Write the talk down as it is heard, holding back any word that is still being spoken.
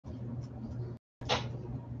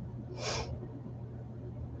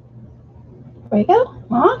There we go.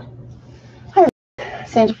 On. Hi,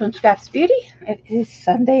 Sandra from Scraps Beauty. It is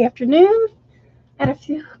Sunday afternoon. Had a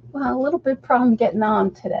little bit of problem getting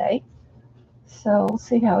on today, so we'll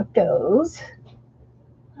see how it goes.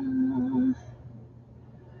 So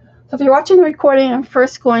if you're watching the recording, I'm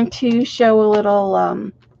first going to show a little a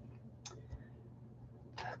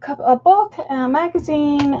book, a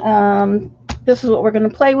magazine. This is what we're going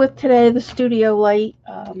to play with today. The studio light.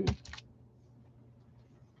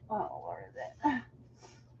 Where is it?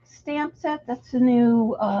 Stamp set. That's the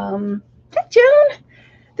new. Hi, June.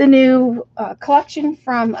 The new collection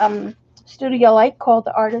from Studio Light called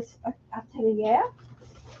the Artist Atelier.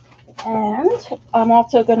 And I'm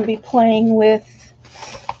also going to be playing with,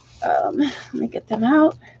 let me get them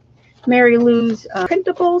out, Marilou's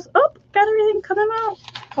printables. Oh, got everything coming out.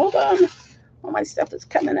 Hold on. All my stuff is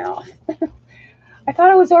coming out. I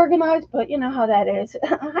thought it was organized, but you know how that is.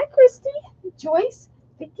 Hi, Christy, Joyce,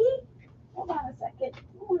 Vicky. Hold on a second.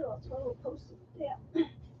 Oh, let's go post it. Yeah.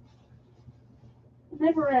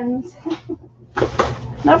 Never ends.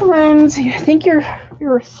 Never ends. You think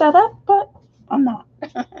you're set up, but I'm not.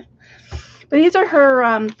 But these are her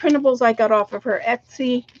printables I got off of her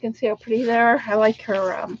Etsy. You can see how pretty they are. I like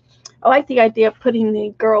her. I like the idea of putting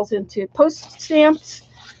the girls into post stamps.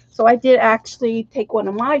 So I did actually take one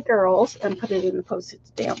of my girls and put it in the postage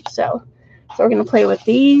stamp. So we're going to play with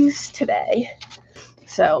these today.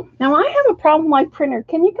 So now I have a problem with my printer.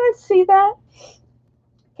 Can you guys see that?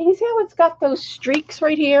 Can you see how it's got those streaks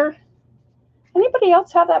right here? Anybody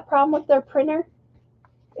else have that problem with their printer?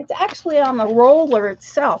 It's actually on the roller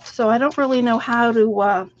itself, so I don't really know how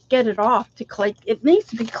to get it off. It needs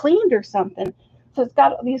to be cleaned or something. So it's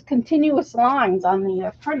got these continuous lines on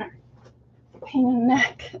the printer. Pain in the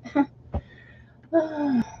neck.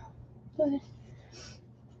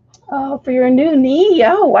 Oh, for your new knee.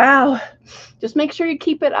 Oh, wow. Just make sure you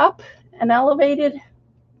keep it up and elevated,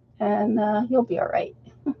 and you'll be all right.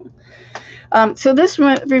 So this,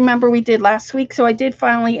 remember, we did last week. So I did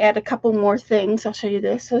finally add a couple more things. I'll show you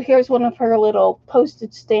this. So here's one of her little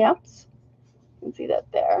postage stamps. You can see that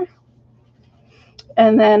there.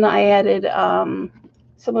 And then I added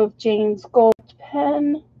some of Jane's gold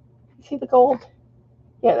pen. See the gold?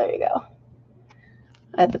 Yeah, there you go.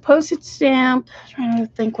 I had the postage stamp. I'm trying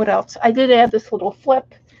to think what else. I did add this little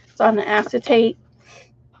flip. It's on the acetate.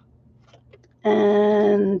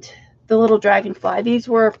 And the little dragonfly. These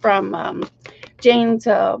were from Jane's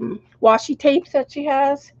washi tapes that she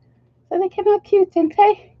has. So they came out cute, didn't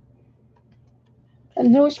they? A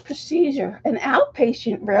newest procedure. An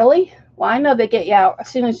outpatient, really? Well, I know they get you out as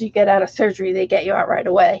soon as you get out of surgery. They get you out right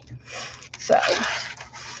away. So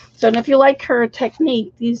and if you like her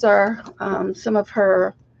technique, these are some of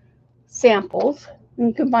her samples. And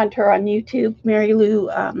you can find her on YouTube,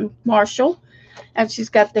 Marilou Marshall. And she's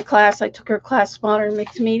got the class. I took her class, Modern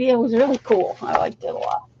Mixed Media. It was really cool. I liked it a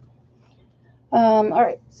lot. All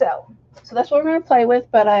right, so that's what we're going to play with.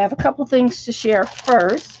 But I have a couple things to share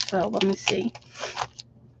first. So let me see.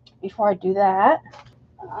 Before I do that.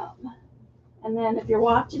 And then if you're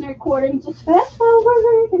watching the recording, just fast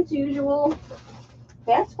forward as usual.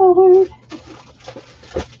 Fast forward.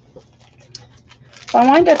 So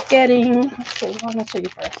I wind up getting, let's see, I'm going to show you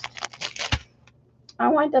first. I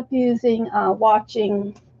wind up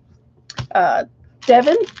watching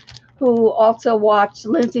Devin, who also watched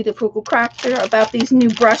Lindsay the Frugal Crafter about these new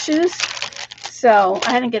brushes. So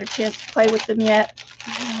I didn't get a chance to play with them yet.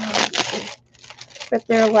 But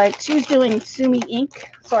they're like, she's doing Sumi ink.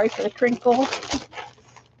 Sorry for the crinkle.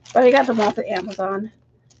 But I got them off of Amazon.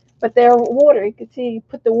 But they're water. You can see you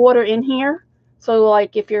put the water in here. So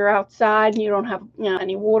like if you're outside and you don't have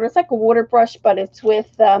any water, it's like a water brush, but it's with,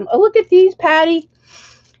 oh, look at these, Patty.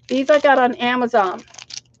 These I got on Amazon.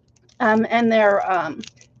 And they're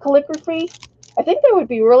calligraphy. I think they would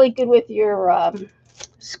be really good with your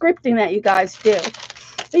scripting that you guys do.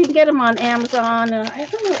 So you can get them on Amazon. And I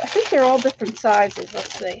think they're all different sizes.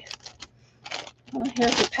 Let's see. Oh,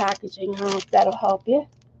 here's the packaging. I don't know if that'll help you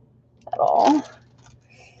at all.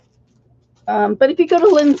 But if you go to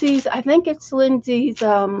Lindsay's, I think it's Lindsay's,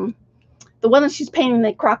 the one that she's painting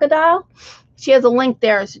the crocodile. She has a link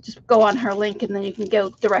there, so just go on her link and then you can go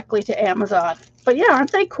directly to Amazon. But yeah,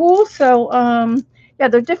 aren't they cool? So yeah,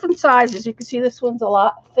 they're different sizes. You can see this one's a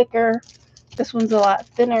lot thicker. This one's a lot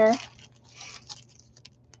thinner.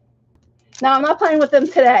 Now I'm not playing with them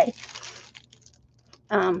today.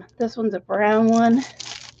 This one's a brown one.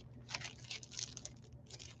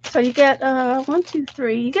 So you get 1, 2,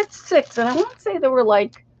 3. You get 6, and I want to say they were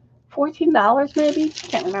like $14 maybe.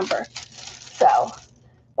 Can't remember. So,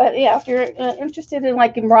 but yeah, if you're interested in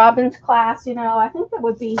like in Robin's class, I think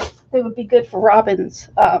they would be good for Robin's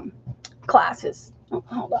classes. Oh,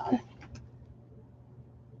 hold on.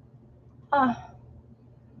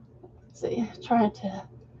 Let's see, trying to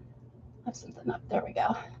have something up. There we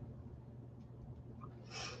go.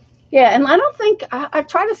 Yeah, and I don't think I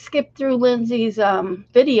tried to skip through Lindsay's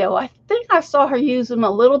video. I think I saw her use them a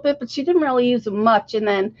little bit, but she didn't really use them much. And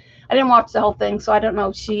then I didn't watch the whole thing, so I don't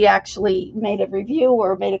know if she actually made a review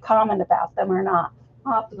or made a comment about them or not.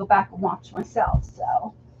 I'll have to go back and watch myself.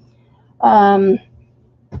 So, and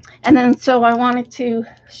then so I wanted to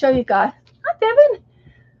show you guys. Hi, Devin.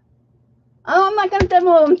 Oh, I'm not going to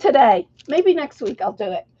demo them today. Maybe next week I'll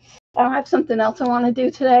do it. I don't have something else I want to do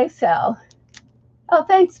today, so. Oh,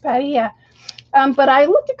 thanks, Patty. Yeah. But I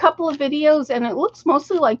looked a couple of videos, and it looks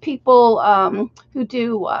mostly like people who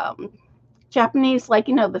do Japanese, like,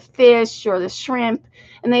 you know, the fish or the shrimp,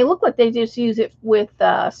 and they look like they just use it with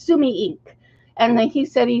sumi ink. And then he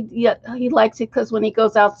said he likes it because when he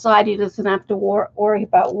goes outside, he doesn't have to worry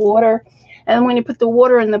about water. And when you put the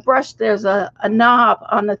water in the brush, there's a knob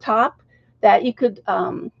on the top that you could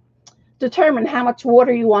determine how much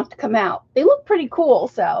water you want to come out. They look pretty cool,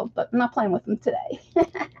 so, but I'm not playing with them today.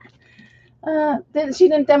 She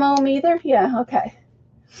didn't demo them either? Yeah, okay.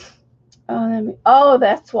 Oh,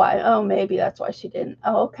 that's why. Oh, maybe that's why she didn't.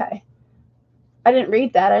 Oh, okay. I didn't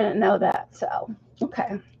read that. I didn't know that, so,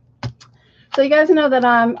 okay. So you guys know that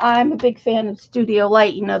I'm a big fan of Studio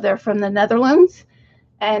Light. You know, they're from the Netherlands.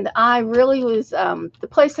 And I really was, the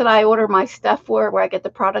place that I order my stuff for, where I get the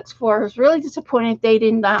products for, I was really disappointed they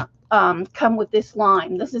did not come with this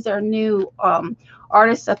line. This is our new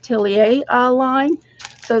Artist Atelier line.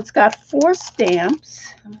 So it's got 4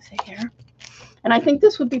 stamps. Let me see here. And I think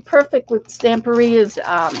this would be perfect with Stamperia's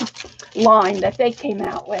line that they came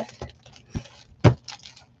out with.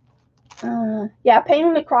 Yeah,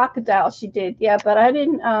 Painting the Crocodile she did. Yeah, but I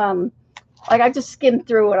didn't, like, I just skimmed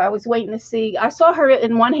through it. I was waiting to see. I saw her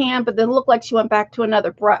in one hand, but then it looked like she went back to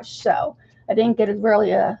another brush. So I didn't get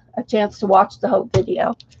really a chance to watch the whole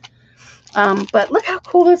video. But look how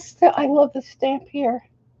cool this, I love the stamp here.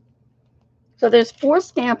 So there's 4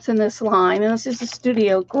 stamps in this line, and this is the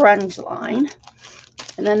Studio Grunge line.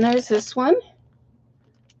 And then there's this one.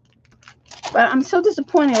 But I'm so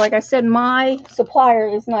disappointed. Like I said, my supplier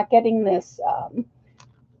is not getting this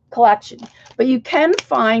collection. But you can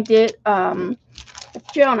find it. Joan,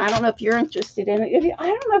 I don't know if you're interested in it. I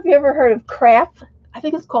don't know if you ever heard of Craft. I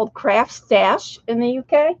think it's called Craft Stash in the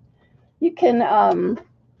UK. You can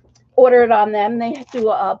order it on them. They do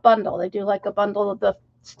a bundle. They do like a bundle of the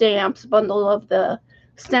stamps, a bundle of the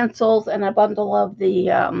stencils, and a bundle of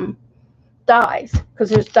the dies, because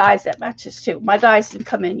there's dies that matches too. My dies didn't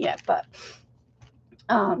come in yet, but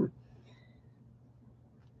you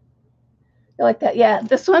like that? Yeah,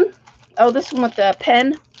 this one. Oh, this one with the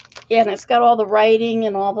pen. Yeah, and it's got all the writing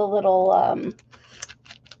and all the little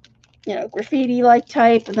you know, graffiti-like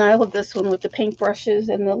type. And I love this one with the paintbrushes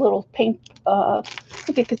and the little paint.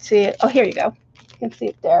 If you could see it. Oh, here you go. You can see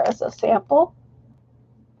it there as a sample.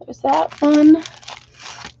 There's that one.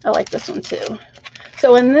 I like this one too.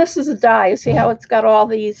 So, and this is a die. You see how it's got all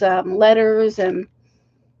these letters, and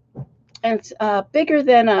it's bigger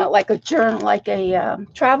than like a journal, like a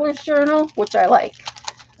traveler's journal, which I like.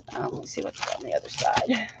 Let's see what's on the other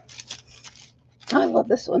side. I love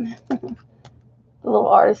this one. The little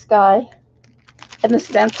artist guy and the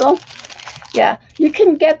stencil. Yeah, you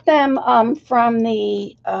can get them from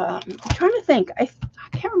the, I'm trying to think. I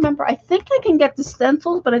can't remember. I think I can get the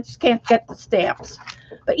stencils, but I just can't get the stamps.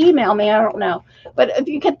 But email me. I don't know. But if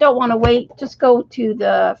you don't want to wait, just go to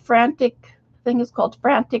the Frantic, I think it's called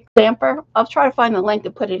Frantic Stamper. I'll try to find the link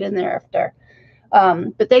and put it in there after.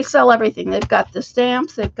 But they sell everything. They've got the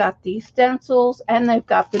stamps, they've got the stencils, and they've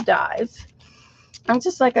got the dies. I'm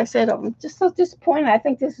just, like I said, I'm just so disappointed. I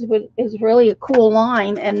think this is really a cool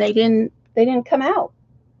line, and they didn't come out.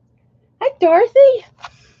 Hi, Dorothy.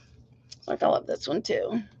 Like, I love this one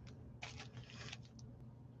too.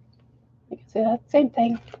 You can see that same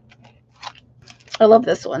thing. I love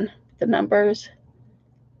this one. The numbers.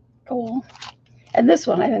 Cool. And this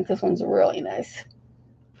one, I think this one's really nice.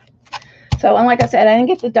 So, and like I said, I didn't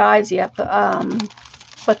get the dies yet,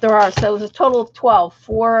 but there are. So it was a total of 12.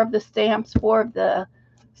 4 of the stamps, 4 of the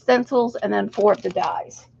stencils, and then 4 of the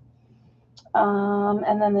dies.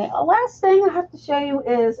 And then the last thing I have to show you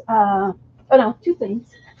is, oh no, 2 things.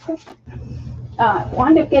 I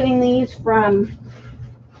wound up getting these from,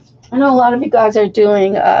 I know a lot of you guys are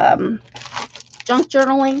doing junk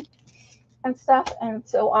journaling and stuff, and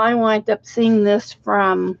so I wind up seeing this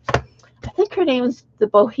from, I think her name is the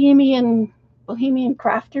Bohemian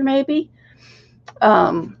Crafter, maybe.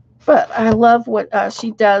 But I love what she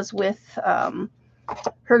does with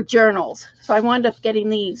her journals. So I wound up getting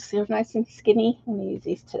these. They're nice and skinny. I'm going to use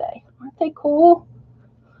these today. Aren't they cool?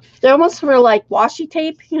 They almost were like washi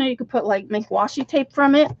tape. You know, you could put like make washi tape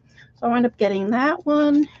from it. So I wound up getting that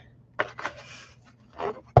one.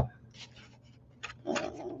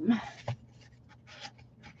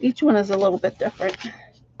 Each one is a little bit different.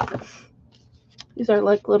 These are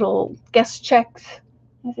like little guest checks.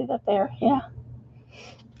 You see that there? Yeah.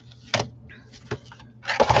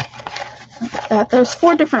 There's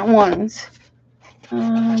 4 different ones.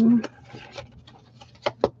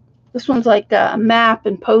 This one's like a map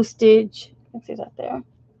and postage. You can see that there.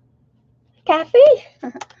 Kathy,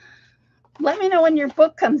 let me know when your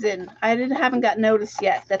book comes in. I haven't got notice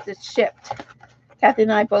yet that it's shipped. Kathy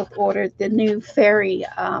and I both ordered the new fairy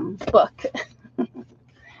book.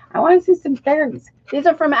 I want to see some fairies. These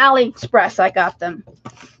are from AliExpress. I got them.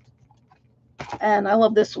 And I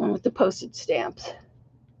love this one with the postage stamps.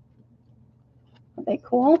 Are they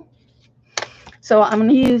cool? So I'm going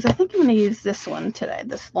to use, I think I'm going to use this one today,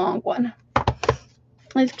 this long one.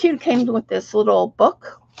 It's cute. It came with this little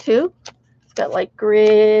book, too. It's got like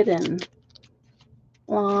grid and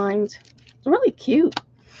lines. It's really cute.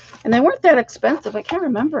 And they weren't that expensive. I can't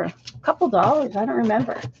remember. A couple dollars. I don't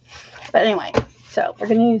remember. But anyway, so we're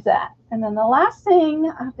going to use that. And then the last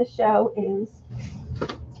thing I have to show is,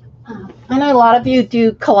 I know a lot of you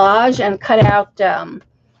do collage and cut out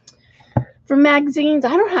from magazines. I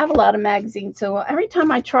don't have a lot of magazines, so every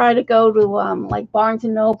time I try to go to like Barnes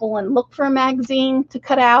and Noble and look for a magazine to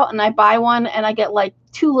cut out, and I buy one and I get like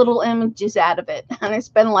 2 little images out of it, and I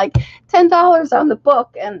spend like $10 on the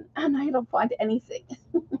book, and I don't find anything.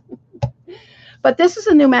 But this is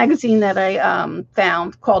a new magazine that I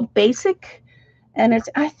found called Basic, and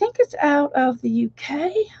I think it's out of the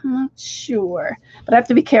UK. I'm not sure, but I have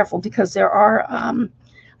to be careful because there are I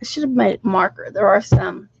should have made a marker. There are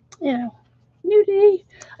some, you know, nudity.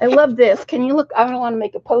 I love this. Can you look? I don't want to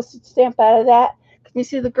make a postage stamp out of that. Can you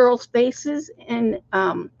see the girls' faces and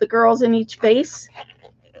the girls in each face?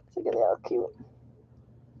 Look at that, how cute.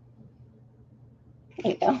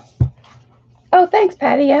 There you go. Oh, thanks,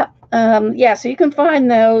 Patty. Yeah. Yeah, so you can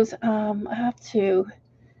find those. I have to.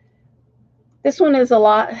 This one is a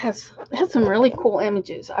lot. It has some really cool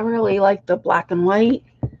images. I really like the black and white.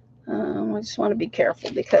 I just want to be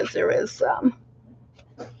careful because there is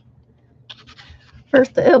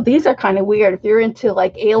first, these are kind of weird. If you're into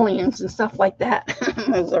like aliens and stuff like that,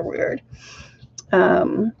 those are weird.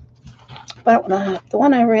 But the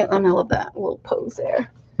one I love that little pose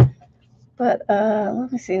there. But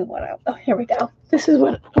let me see what oh, here we go. This is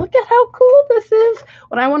what, look at how cool this is.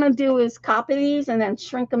 What I want to do is copy these and then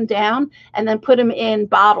shrink them down and then put them in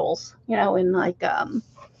bottles, you know, in like a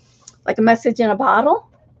message in a bottle.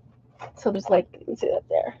 So there's like, you can see that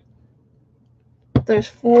there. There's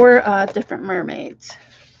 4 different mermaids.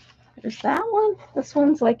 There's that one. This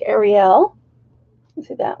one's like Ariel. You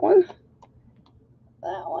see that one?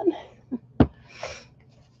 That one.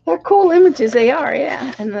 They're cool images. They are,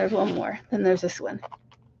 yeah. And there's one more. Then there's this one.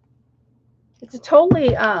 It's a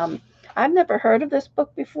totally, I've never heard of this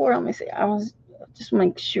book before. Let me see. I was just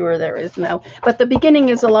make sure there is no. But the beginning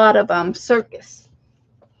is a lot of circus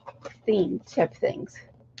themed type things.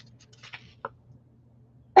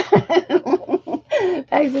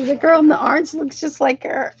 The girl in the orange looks just like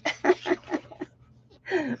her.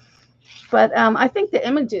 But I think the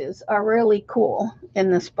images are really cool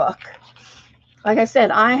in this book. Like I said,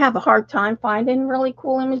 I have a hard time finding really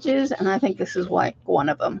cool images, and I think this is like one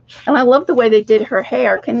of them. And I love the way they did her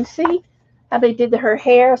hair. Can you see how they did her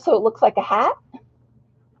hair so it looks like a hat?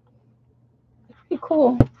 Pretty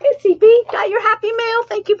cool. Hey, CB, got your happy mail.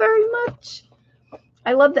 Thank you very much.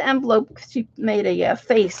 I love the envelope. She made a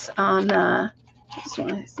face on this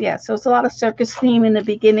one. Yeah, so it's a lot of circus theme in the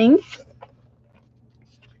beginning.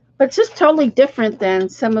 But it's just totally different than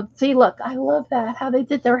some of, see, look, I love that, how they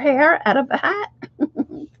did their hair out of a hat.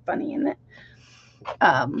 Funny, isn't it?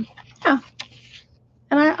 Yeah.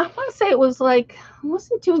 And I want to say it was like, it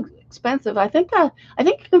wasn't too expensive. I think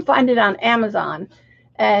you can find it on Amazon.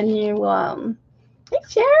 And you, hey,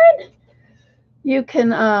 Sharon, you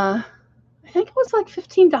can, I think it was like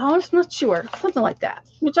 $15. I'm not sure. Something like that.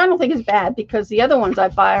 Which I don't think is bad because the other ones I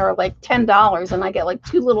buy are like $10 and I get like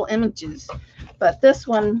 2 little images. But this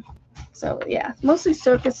one, so yeah, mostly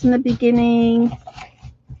circus in the beginning.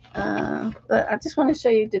 But I just want to show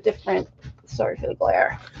you the different, sorry for the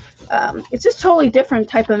glare. It's just totally different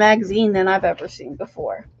type of magazine than I've ever seen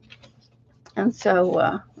before. And so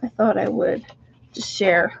I thought I would just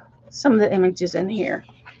share some of the images in here.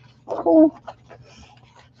 Cool.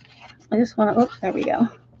 I just want to, oops, there we go.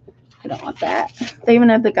 I don't want that. They even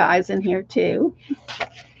have the guys in here too.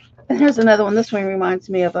 Here's another one. This one reminds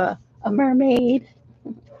me of a mermaid.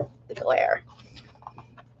 The glare.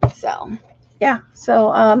 So, yeah. So,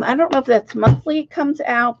 I don't know if that's monthly it comes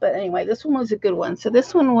out, but anyway, this one was a good one. So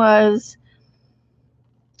this one was,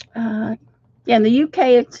 yeah, in the UK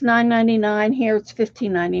it's $9.99. Here it's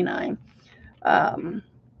 $15.99.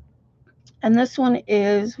 And this one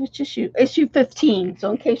is, which issue? Issue 15. So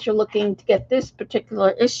in case you're looking to get this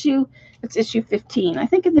particular issue, it's issue 15. I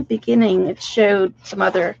think in the beginning it showed some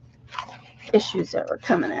other issues that were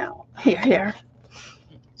coming out. Here.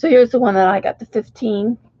 So here's the one that I got, the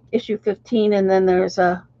 15, issue 15, and then there's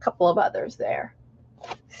a couple of others there.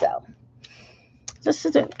 So just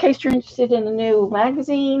in case you're interested in a new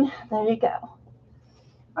magazine, there you go.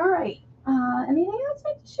 All right. Anything else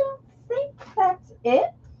I can show? I think that's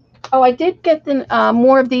it. Oh, I did get the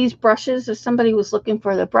more of these brushes. If somebody was looking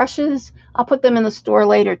for the brushes, I'll put them in the store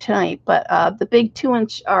later tonight. But the big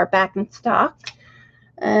 2-inch are back in stock.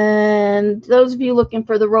 And those of you looking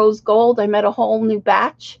for the rose gold, I made a whole new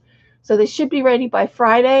batch. So they should be ready by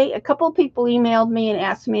Friday. A couple of people emailed me and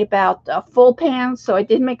asked me about full pans. So I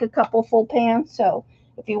did make a couple full pans. So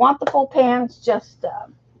if you want the full pans, just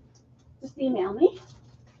email me.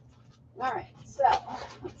 All right. So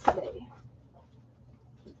let's see.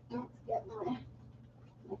 Let's get my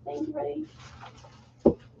things ready.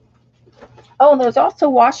 Oh, and there's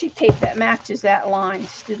also washi tape that matches that line,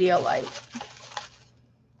 Studio Light.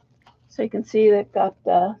 So you can see they've got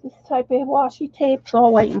this type of washi tape. It's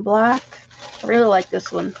all white and black. I really like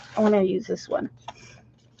this one. I want to use this one.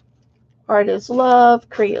 Art is Love,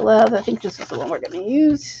 Create Love. I think this is the one we're going to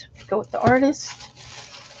use. Go with the artist.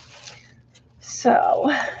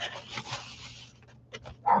 So,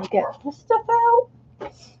 let me get this stuff out.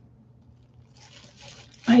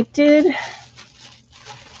 I did.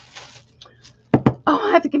 Oh,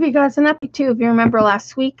 I have to give you guys an update too. If you remember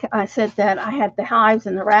last week, I said that I had the hives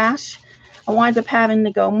and the rash. I wound up having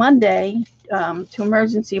to go Monday to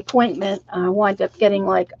emergency appointment. I wound up getting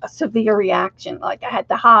like a severe reaction. Like I had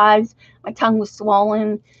the hives, my tongue was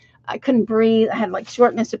swollen, I couldn't breathe, I had like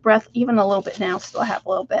shortness of breath, even a little bit now, still have a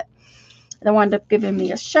little bit. They wound up giving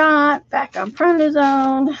me a shot, back on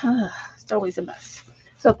prednisone. It's always a mess.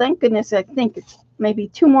 So thank goodness, I think it's maybe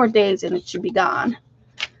 2 more days and it should be gone.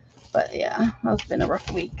 But yeah, it's been a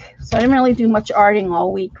rough week. So I didn't really do much arting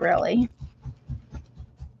all week, really.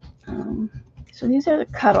 So these are the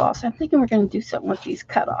cutoffs. I'm thinking we're going to do something with these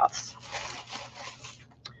cutoffs.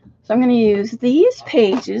 So I'm going to use these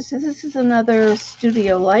pages. This is another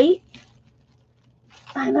Studio Light.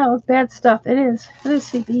 I know, it's bad stuff. It is. It is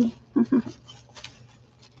CB.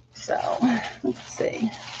 So let's see.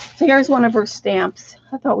 So here's one of her stamps.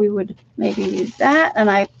 I thought we would maybe use that. And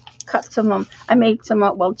I cut some of them. I made some,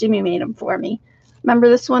 well, Jimmy made them for me. Remember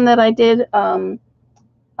this one that I did? I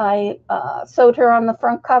sewed her on the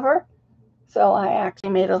front cover. So I actually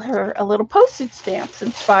made her a little postage stamps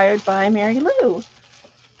inspired by Marilou.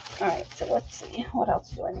 All right, so let's see. What else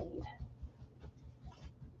do I need?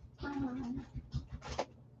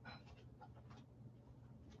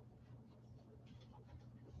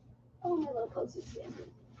 Oh, my little postage stamp.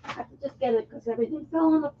 I have to just get it because everything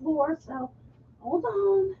fell on the floor. So hold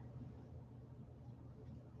on.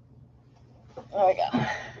 There we go.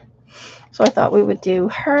 So I thought we would do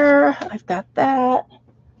her. I've got that.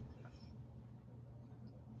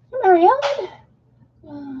 Marielle.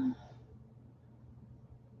 Oh.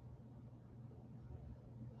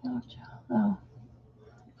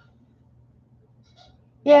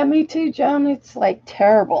 Yeah, me too, John. It's like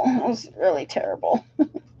terrible. It was really terrible.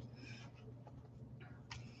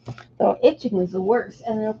 So itching is the worst.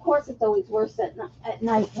 And of course, it's always worse at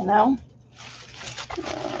night, you know. So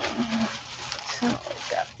I've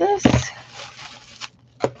got this.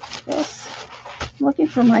 This. I'm looking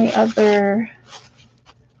for my other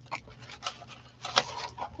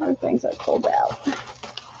things I pulled out.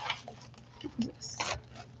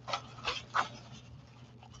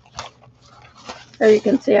 There you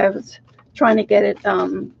can see I was trying to get it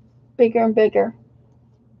bigger and bigger.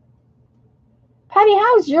 Patty,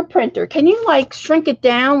 how's your printer? Can you like shrink it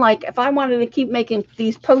down? Like if I wanted to keep making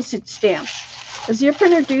these postage stamps, does your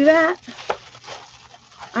printer do that?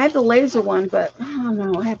 I have the laser one, but I don't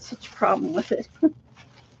know. I had such a problem with it. All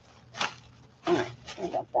right, I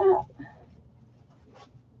got that.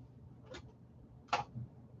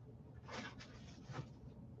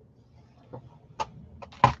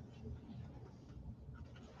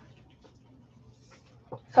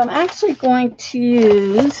 So I'm actually going to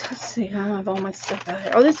use, let's see, I don't have all my stuff out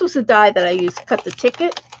here. Oh, this was the die that I used to cut the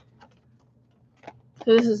ticket.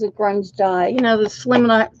 So this is a grunge die. You know, the slim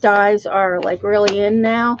dies are like really in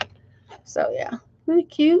now. So yeah, really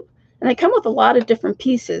cute. And they come with a lot of different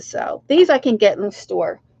pieces. So these I can get in the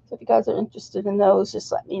store. So if you guys are interested in those,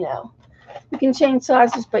 just let me know. You can change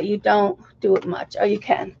sizes, but you don't do it much. Oh, you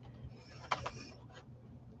can.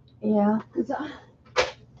 Yeah.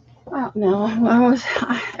 I don't know.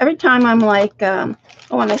 Every time I'm like, and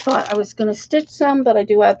I thought I was going to stitch some, but I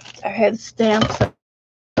had stamps,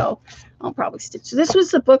 so I'll probably stitch. So this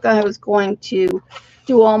was the book I was going to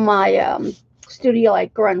do all my studio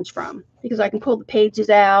like grunge from, because I can pull the pages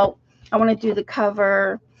out. I want to do the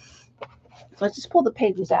cover, so I just pull the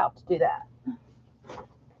pages out to do that.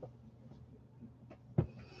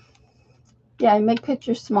 Yeah, I make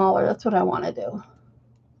pictures smaller. That's what I want to do.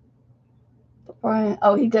 Brian,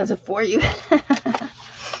 oh, he does it for you.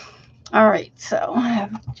 All right, so I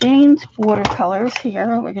have Jane's watercolors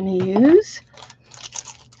here we're going to use.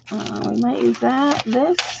 We might use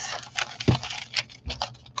this.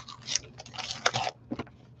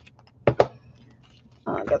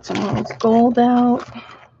 I got some rose gold out.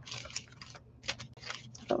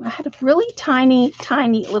 So I had a really tiny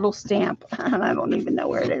little stamp, and I don't even know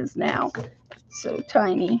where it is now. It's so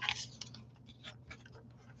tiny.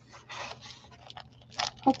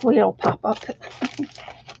 Hopefully it'll pop up.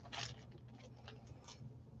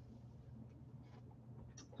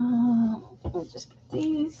 Let me just get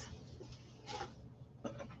these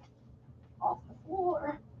off the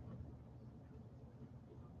floor.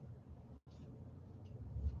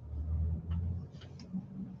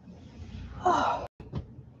 Oh,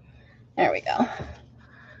 there we go.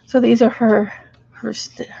 So these are her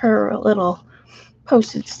little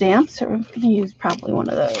postage stamps. So we're going to use probably one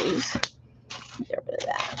of those. Get rid of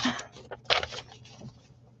that.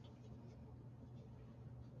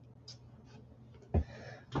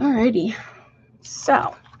 Alrighty.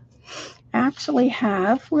 So I actually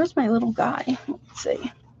have, where's my little guy? Let's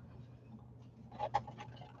see.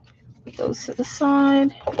 He goes to the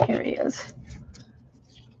side. Here he is.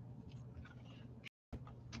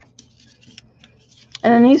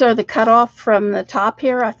 And then these are the cut off from the top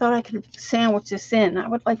here. I thought I could sandwich this in. I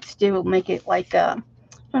would like to make it like I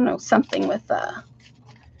don't know, something with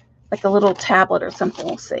like a little tablet or something.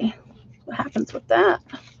 We'll see what happens with that.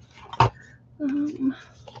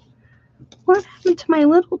 What happened to my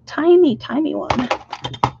little tiny one?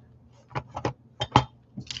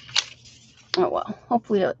 Oh well,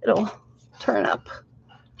 hopefully it'll turn up.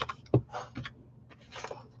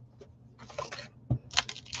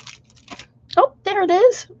 Oh, there it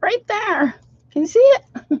is, right there. Can you see it?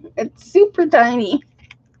 It's super tiny.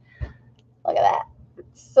 Look at that.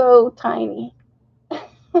 It's so tiny.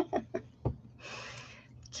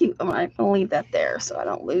 Cute. I'm going to leave that there so I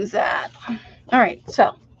don't lose that. All right,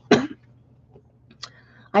 so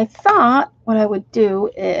I thought what I would do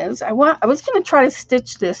is I was going to try to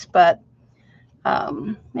stitch this, but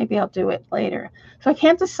maybe I'll do it later. So I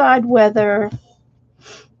can't decide whether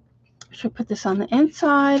I should put this on the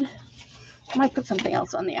inside. I might put something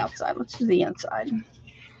else on the outside. Let's do the inside.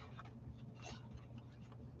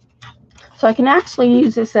 So I can actually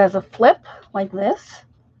use this as a flip like this.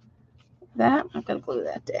 I'm going to glue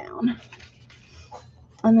that down.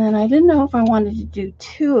 And then I didn't know if I wanted to do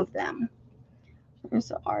two of them. There's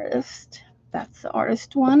the artist. That's the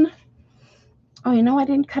artist one. Oh, you know, I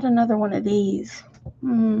didn't cut another one of these.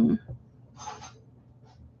 Well,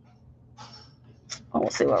 we'll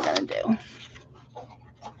see what we're going to do.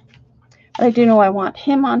 But I do know I want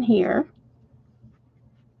him on here.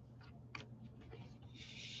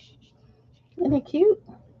 Isn't it cute?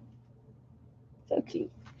 So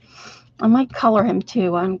cute. I might color him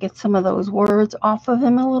too and get some of those words off of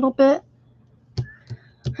him a little bit.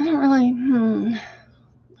 I don't really,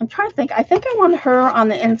 I'm trying to think. I think I want her on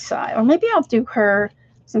the inside, or maybe I'll do her,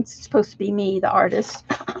 since it's supposed to be me, the artist,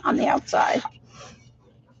 on the outside.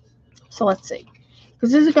 So let's see,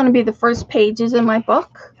 because this is going to be the first pages in my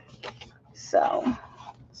book. So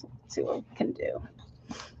let's see what we can do.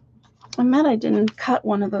 I'm mad I didn't cut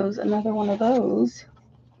another one of those.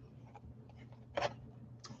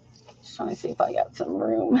 Just trying to see if I got some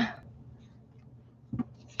room.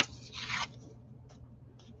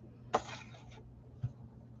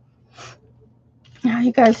 How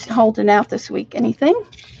you guys holding out this week? Anything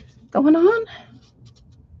going on?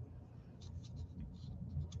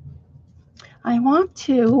 I want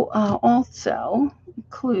to also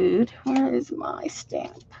include, where is my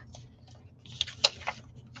stamp?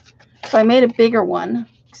 So I made a bigger one,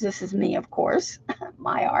 because this is me, of course,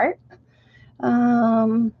 my art.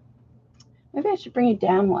 Maybe I should bring you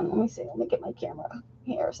down one. Let me see. Let me get my camera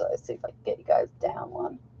here, so let's see if I can get you guys down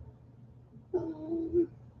one.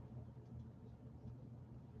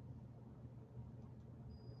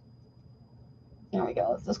 There we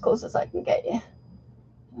go. It's as close as I can get you.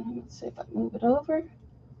 Let's see if I move it over.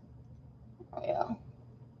 Oh, yeah.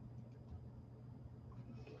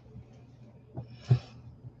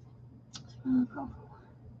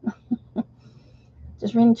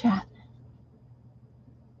 Just reading chat.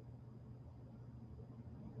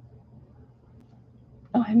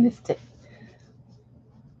 Oh, I missed it.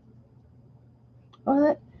 Oh,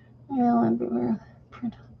 that mail everywhere.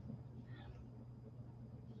 Print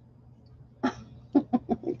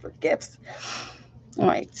for gifts. All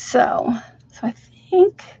right, so I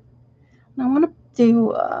think I want to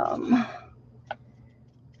do. I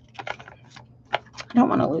don't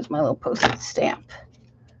want to lose my little postage stamp.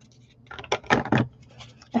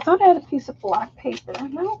 I thought I had a piece of black paper.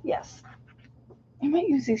 No, yes. I might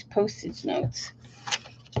use these postage notes.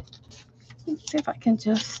 Let's see if I can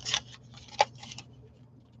just.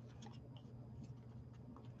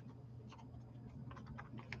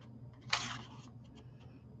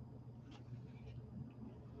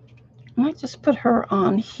 I might just put her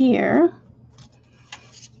on here.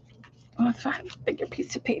 Oh, if I have a bigger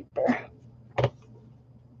piece of paper.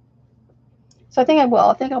 So I think I will.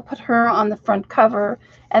 I think I'll put her on the front cover,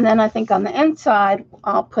 and then I think on the inside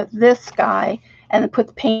I'll put this guy, and then put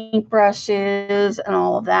the paint brushes and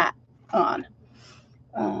all of that on.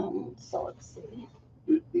 So let's see.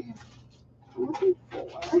 I'm looking for.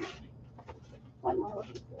 What am I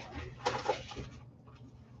looking for?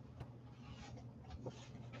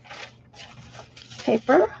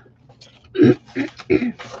 Paper.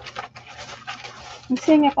 I'm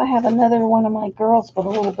seeing if I have another one of my girls, but a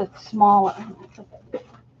little bit smaller.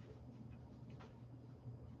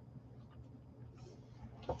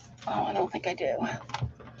 Oh, I don't think I do.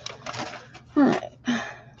 All right.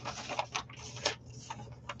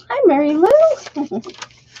 Hi, Marilou.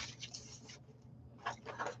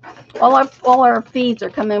 all our feeds are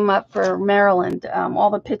coming up for Maryland. All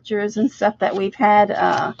the pictures and stuff that we've had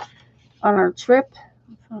on our trip.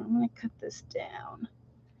 So I'm going to cut this down.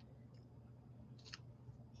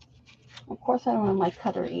 Of course, I don't have my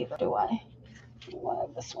cutter either, do I? I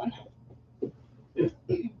have this one.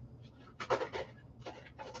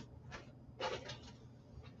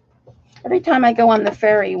 Every time I go on the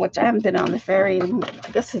ferry, which I haven't been on the ferry,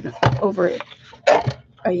 I guess it's over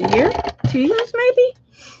a year, 2 years maybe.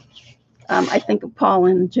 I think of Paul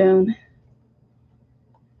and Joan.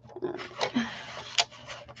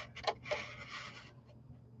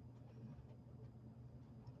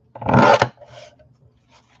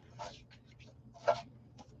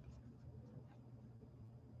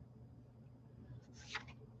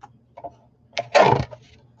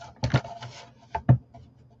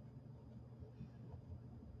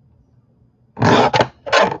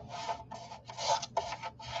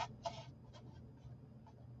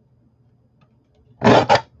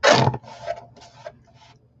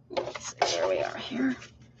 Let's see where we are here.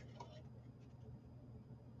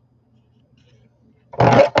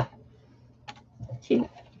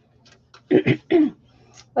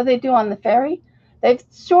 What they do on the ferry? They've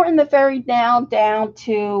shortened the ferry now down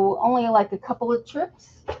to only like a couple of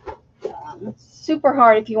trips. It's super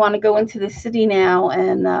hard if you want to go into the city now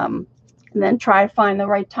and then try to find the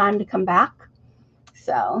right time to come back.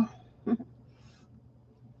 So,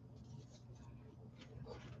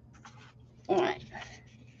 all right.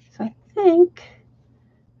 So I think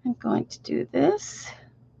I'm going to do this.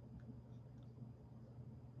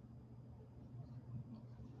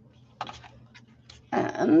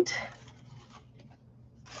 And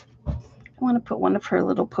I want to put one of her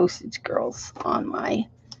little postage girls on my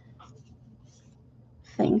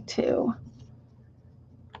thing too.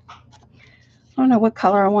 I don't know what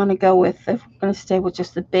color I want to go with. If I'm going to stay with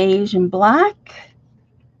just the beige and black.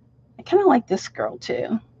 I kind of like this girl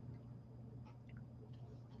too.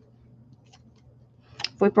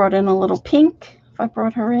 If we brought in a little pink, if I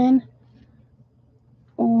brought her in,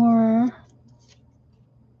 or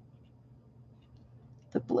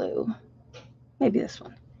the blue, maybe this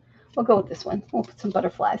one. We'll go with this one. We'll put some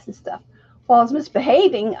butterflies and stuff. Paul's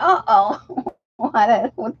misbehaving. Uh-oh.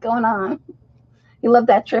 What's going on? You love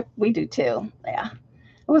that trip? We do too. Yeah.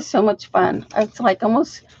 It was so much fun. It's like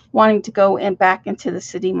almost wanting to go back into the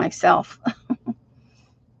city myself.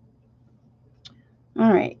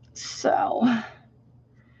 All right. So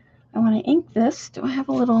I want to ink this. Do I have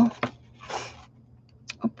a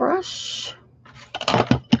brush?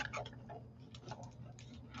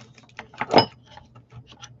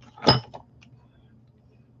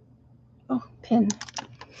 Oh, pin.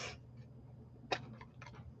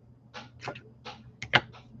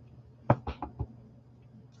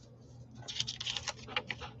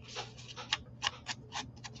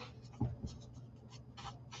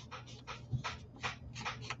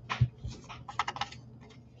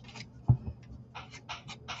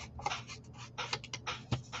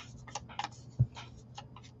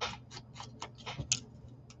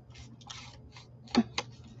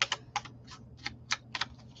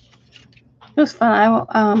 It was fun.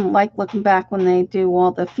 I like looking back when they do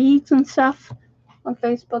all the feeds and stuff on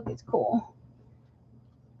Facebook. It's cool.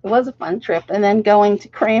 It was a fun trip. And then going to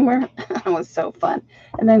Kramer was so fun.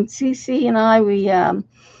 And then Cece and I, we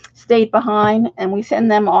stayed behind and we sent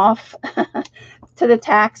them off to the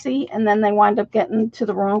taxi. And then they wind up getting to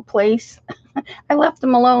the wrong place. I left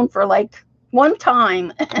them alone for like one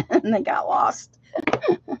time and they got lost.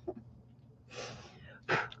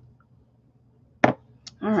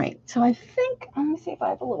 All right, so I think, let me see if I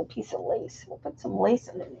have a little piece of lace. We'll put some lace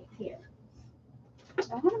underneath here.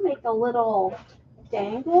 I want to make a little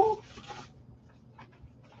dangle.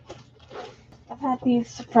 I've had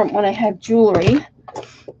these from when I had jewelry,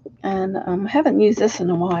 and I haven't used this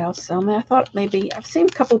in a while, so I thought maybe, I've seen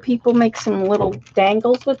a couple people make some little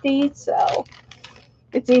dangles with these, so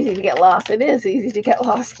it's easy to get lost. It is easy to get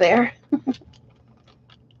lost there.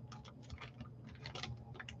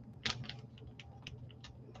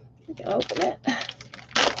 I can open it.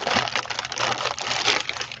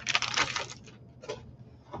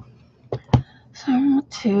 So I'm going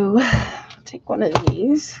to take one of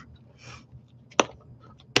these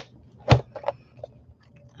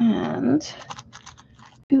and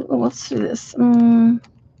let's do this.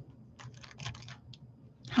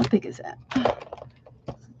 How big is that?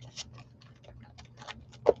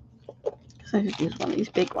 So I just use one of these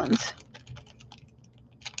big ones.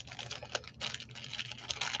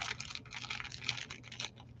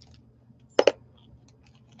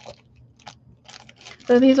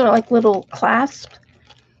 So these are like little clasps.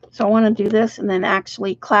 So I want to do this and then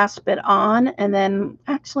actually clasp it on, and then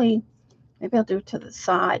actually maybe I'll do it to the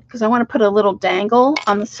side because I want to put a little dangle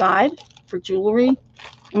on the side for jewelry.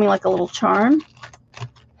 I mean, like a little charm.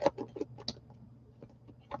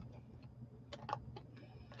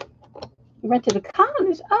 Rented a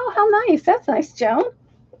cottage. Oh, how nice. That's nice, Joan.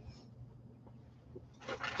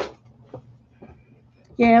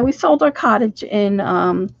 Yeah, we sold our cottage in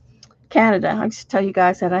Canada. I used to tell you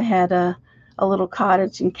guys that I had a little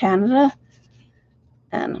cottage in Canada.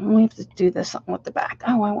 And we have to do this with the back.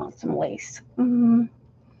 Oh, I want some lace. We'll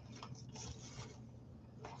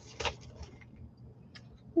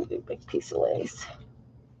do a big piece of lace.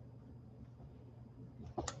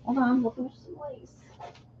 Hold on, I'm looking for some lace.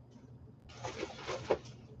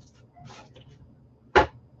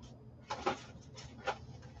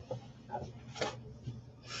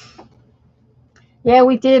 Yeah,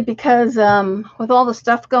 we did because with all the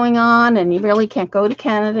stuff going on, and you really can't go to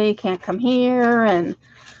Canada, you can't come here, and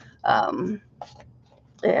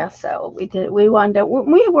yeah, so we did. We wound up.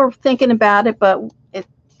 We were thinking about it, but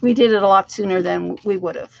we did it a lot sooner than we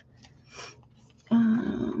would have.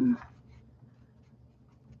 Oh,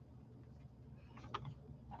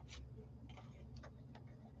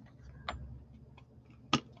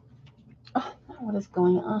 what is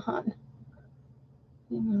going on?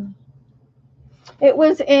 It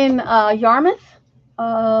was in Yarmouth,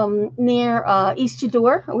 near East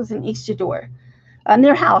Udor. It was in East Udor,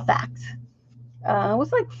 near Halifax. It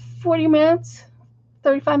was like 40 minutes,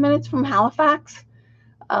 35 minutes from Halifax.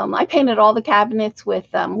 I painted all the cabinets with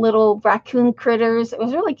little raccoon critters. It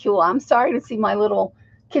was really cool. I'm sorry to see my little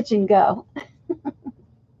kitchen go.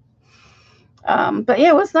 But yeah,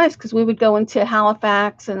 it was nice because we would go into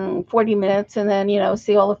Halifax in 40 minutes and then,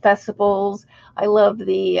 see all the festivals. I love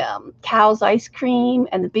the cow's ice cream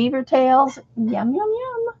and the beaver tails. Yum, yum,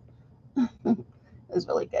 yum. It was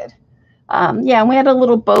really good. Yeah, and we had a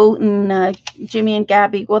little boat, and Jimmy and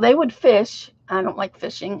Gabby, well, they would fish. I don't like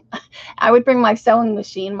fishing. I would bring my sewing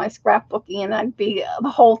machine, my scrapbooking, and I'd be the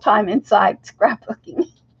whole time inside scrapbooking.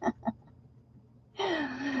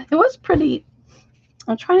 It was pretty.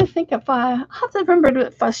 I'm trying to think if I'll have to remember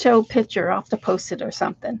if I show a picture, I'll have to post it or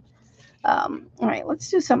something. All right, let's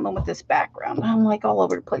do something with this background. I'm like all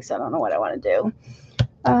over the place. I don't know what I want to do.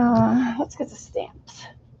 Let's get the stamps.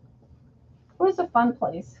 It was a fun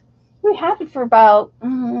place. We had it for about,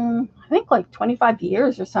 I think like 25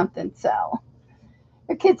 years or something. So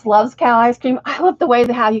your kids loves cow ice cream. I love the way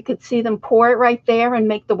how you could see them pour it right there and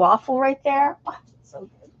make the waffle right there. Oh, so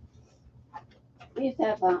good. We used to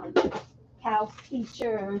have cow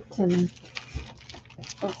t-shirts, and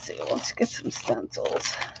let's see, let's get some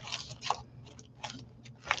stencils.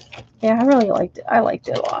 Yeah, I really liked it. I liked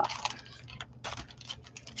it a lot.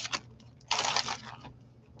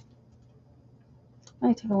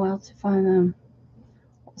 Might take a while to find them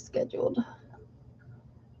all scheduled.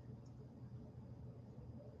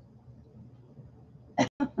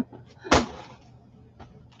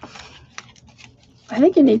 I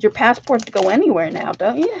think you need your passport to go anywhere now,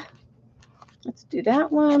 don't you? Let's do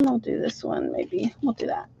that one. I'll do this one. Maybe we'll do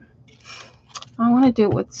that. I want to do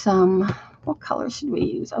it with some What color should we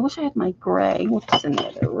use? I wish I had my gray. What's in the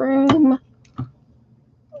other room?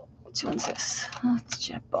 Which one's this? Oh, it's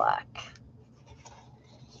jet black.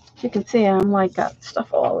 As you can see, I'm like got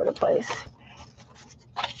stuff all over the place.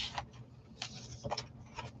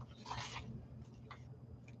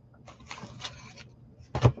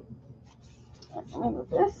 Remember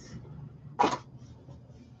this?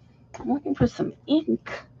 I'm looking for some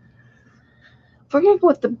ink. If we're gonna go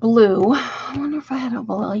with the blue, I wonder if I had a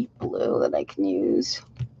light blue that I can use.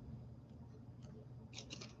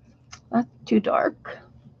 That's too dark.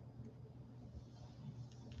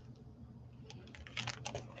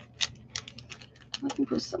 I'm looking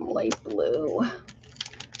for some light blue.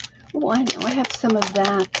 Oh, I know. I have some of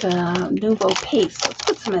that Nouveau paste. Let's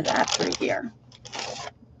put some of that through here.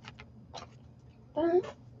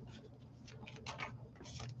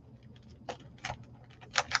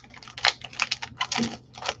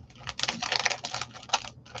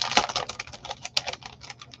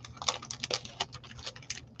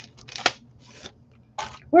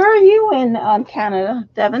 Where are you in Canada,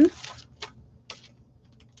 Devin?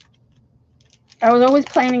 I was always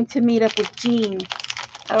planning to meet up with Jean.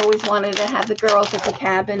 I always wanted to have the girls at the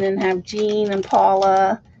cabin and have Jean and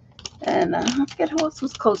Paula and I forget who else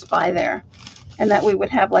was close by there. And that we would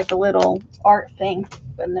have like a little art thing,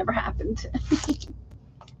 but it never happened.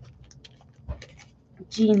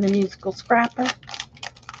 Jean the musical scrapper.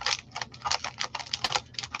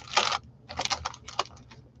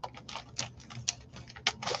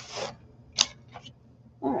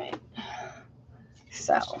 All right.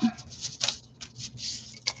 So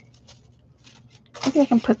I think I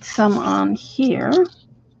can put some on here.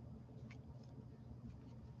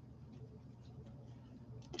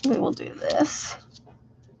 We will do this.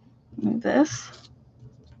 Move this.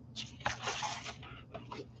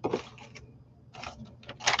 Put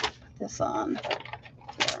this on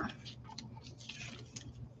here.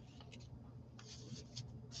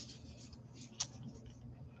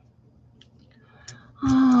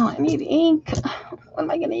 Oh, I need ink. What am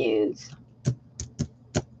I going to use?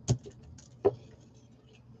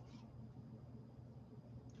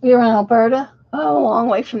 You're in Alberta? Oh, a long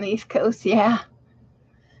way from the East Coast, yeah.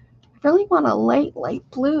 I really want a light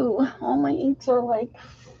blue. All my inks are like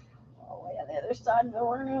all the way on the other side of the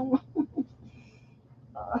room.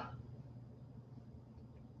 All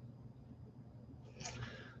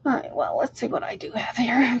right, well, let's see what I do have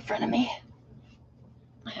here in front of me.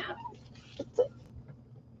 I have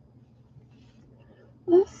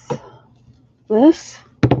this,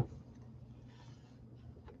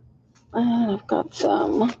 and I've got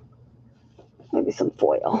some, maybe some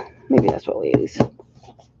foil. Maybe that's what we use.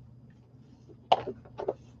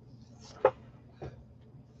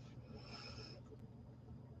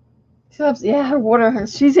 She loves, yeah, her water.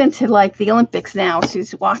 She's into like the Olympics now.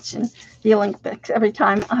 She's watching the Olympics. Every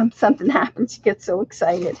time something happens, she gets so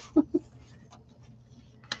excited.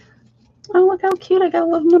 Oh, look how cute. I got a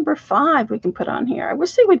little number 5 we can put on here. I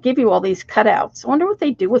wish they would give you all these cutouts. I wonder what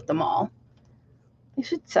they do with them all. They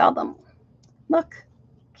should sell them. Look,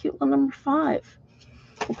 cute little number 5.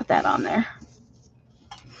 We'll put that on there.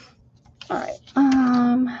 All right.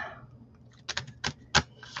 I'm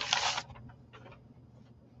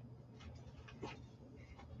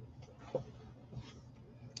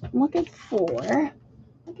looking for,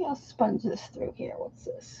 maybe I'll sponge this through here. What's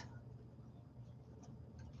this?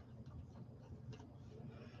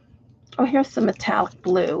 Oh, here's some metallic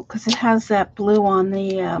blue because it has that blue on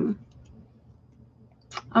the, am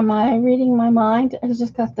I reading my mind? I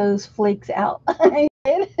just got those flakes out. I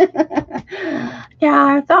did. Yeah,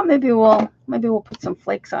 I thought maybe we'll put some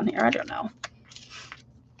flakes on here. I don't know.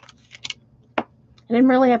 I didn't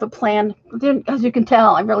really have a plan. As you can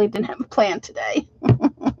tell, I really didn't have a plan today.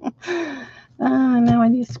 Now I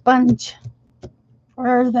need a sponge.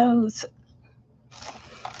 Where are those?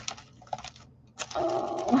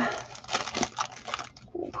 Oh,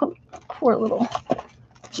 we'll put a poor little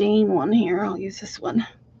Jane one here. I'll use this one.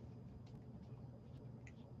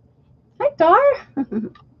 Hi, Dar. All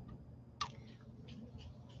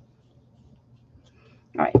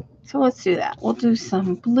right, so let's do that. We'll do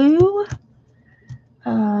some blue.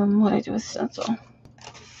 What I do with stencil.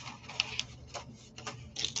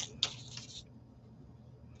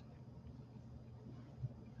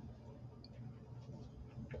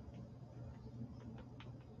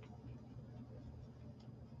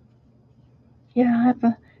 Yeah,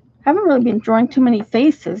 I haven't really been drawing too many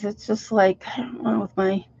faces. It's just like, I don't know, with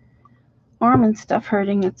my arm and stuff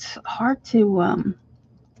hurting, it's hard to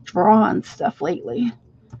draw and stuff lately.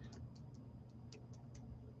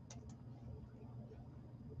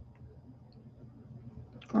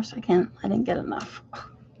 Of course, I didn't get enough.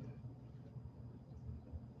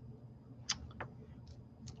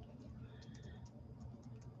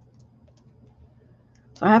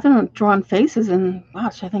 So I haven't drawn faces in,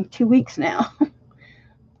 gosh, I think 2 weeks now.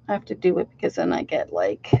 I have to do it because then I get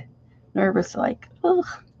like nervous, like, ugh.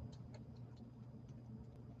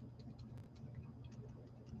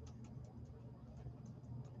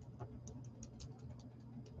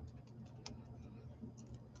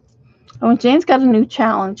 Oh, and Jane's got a new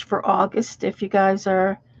challenge for August. If you guys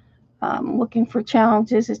are looking for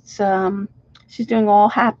challenges, it's she's doing all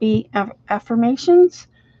happy affirmations.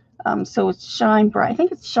 So it's Shine Bright. I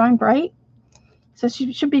think it's Shine Bright. So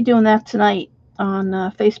she should be doing that tonight on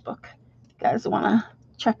Facebook. You guys want to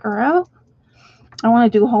check her out? I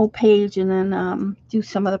want to do a whole page and then do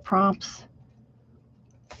some of the prompts.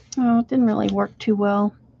 Oh, it didn't really work too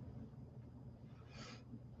well.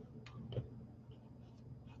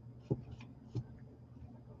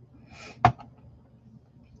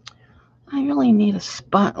 I really need a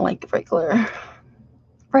spot like regular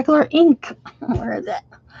ink. Where is it?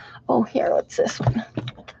 Oh, here, what's this one?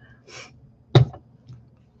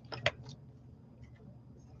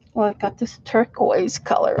 Well, I've got this turquoise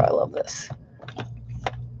color. I love this.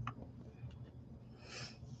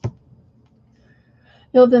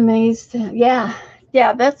 You'll be amazed. Yeah,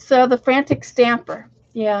 that's the Frantic Stamper.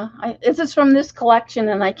 Yeah, this is from this collection,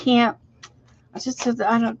 and I don't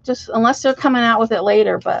just unless they're coming out with it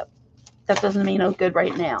later, but that doesn't mean no good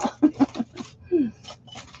right now.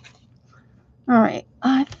 All right,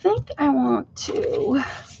 I think I want to.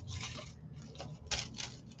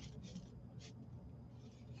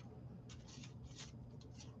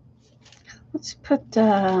 Let's put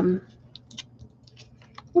some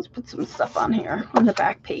stuff on here on the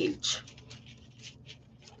back page.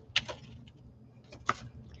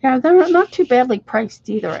 Yeah, they're not too badly priced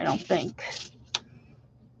either, I don't think.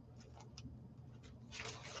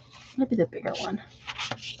 Maybe the bigger one.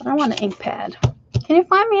 But I want an ink pad. Can you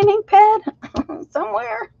find me an ink pad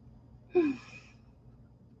somewhere?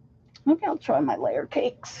 Maybe I'll try my layer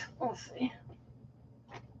cakes. Let's see.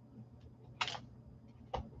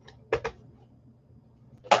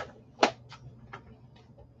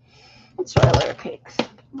 Let's try layer cakes.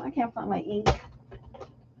 I can't find my ink.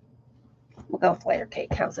 We'll go with layer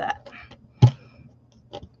cake. How's that?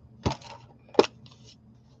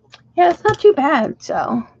 Yeah, it's not too bad.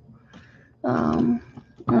 So, all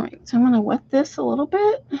right. So I'm gonna wet this a little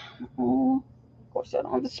bit. Oh, of course, I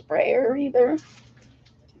don't have a sprayer either.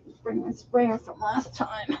 Bring my sprayer from last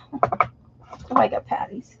time. Oh, I got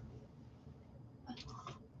patties.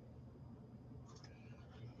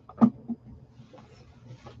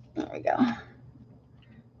 There we go.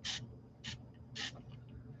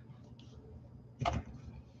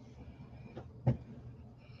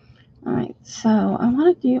 All right, so I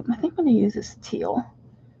think I'm going to use this teal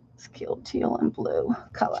and blue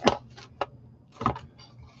color.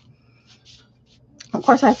 Of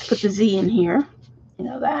course, I have to put the Z in here. You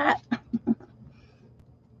know that.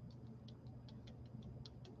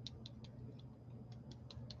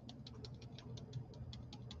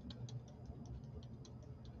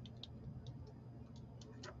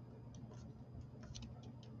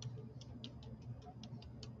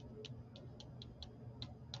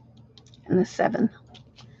 And the 7.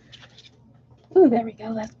 Ooh, there we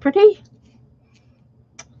go. That's pretty.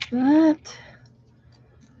 That.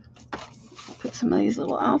 Put some of these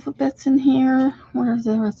little alphabets in here. Where's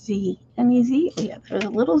there a Z? Any Z? Oh, yeah, there's a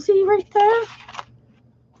little Z right there.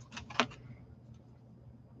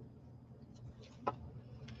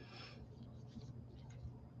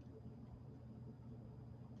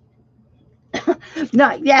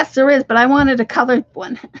 No, yes, there is, but I wanted a colored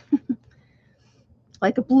one.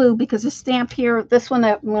 Like a blue, because the stamp here, this one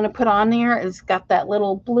that I'm going to put on there, has got that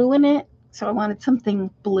little blue in it. So I wanted something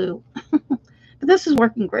blue. But this is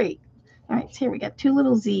working great. All right, so here we got 2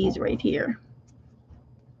 little Z's right here.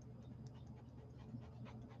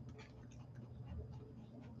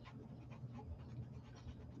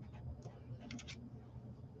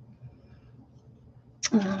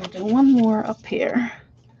 I'll do one more up here.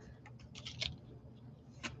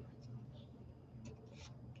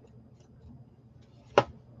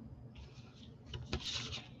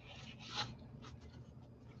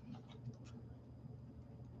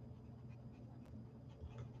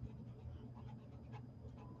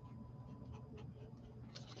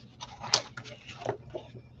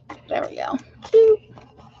 There we go.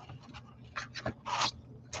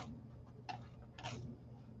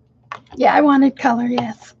 Yeah, I wanted color,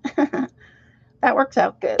 yes. That works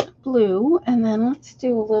out good. Blue, and then let's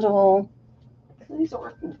do a little, these are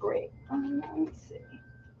working great. Let's see.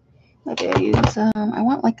 Maybe I use, I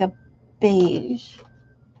want like a beige.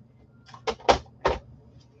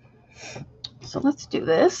 So let's do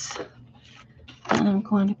this. And I'm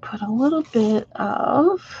going to put a little bit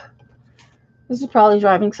of, this is probably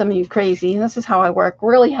driving some of you crazy. This is how I work,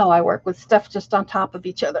 really how I work, with stuff just on top of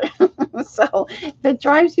each other. So if it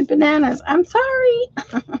drives you bananas, I'm sorry.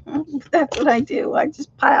 That's what I do. I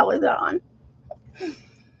just pile it on.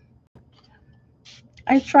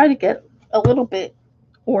 I try to get a little bit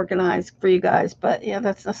organized for you guys, but yeah,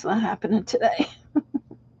 that's just not happening today.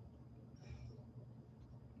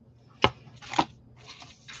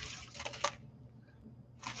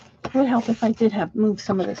 It would help if I did have moved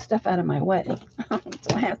some of this stuff out of my way,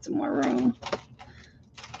 so I had some more room.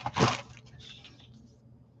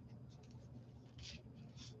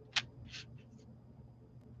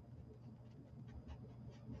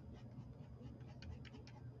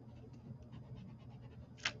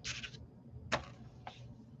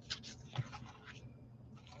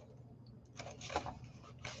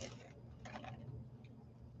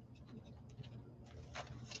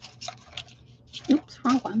 Oops,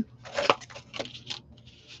 wrong one.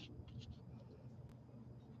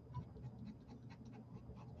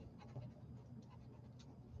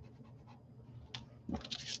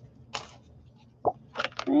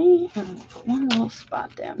 Okay, and put one little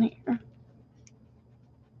spot down here.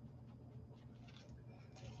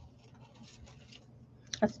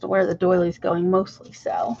 That's to where the doily's going mostly,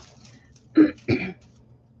 so.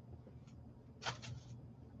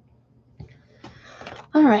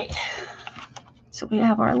 All right, so we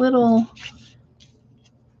have our little,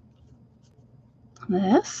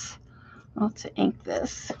 this. Let's ink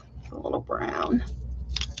this a little brown.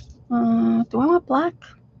 Do I want black?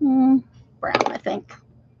 Brown, I think.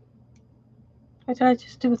 What did I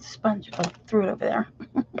just do with the sponge? I threw it over there.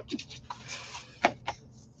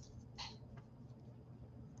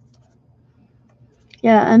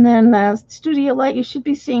 Yeah, and then Studio Light, you should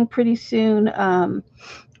be seeing pretty soon.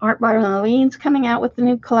 Art by Marlene's coming out with the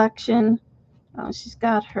new collection. She's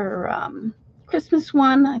got her Christmas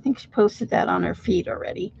one. I think she posted that on her feed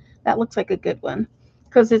already. That looks like a good one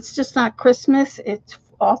because it's just not Christmas. It's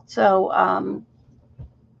also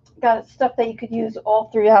got stuff that you could use all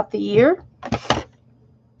throughout the year.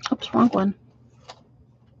 Oops, wrong one.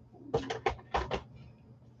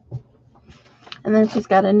 And then she's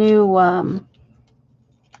got a new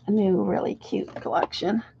really cute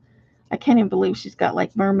collection. I can't even believe she's got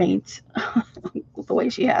like mermaids the way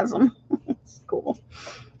she has them. It's cool.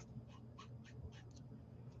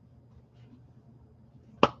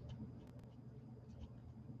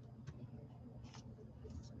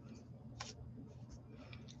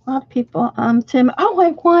 A lot of people. Tim. Oh, I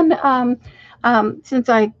won. Since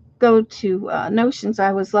I go to Notions,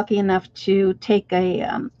 I was lucky enough to take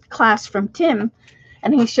a class from Tim,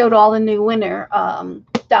 and he showed all the new winter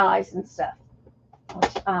dies and stuff,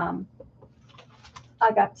 which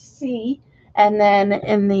I got to see. And then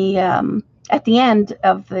in the at the end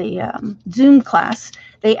of the Zoom class,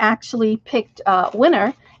 they actually picked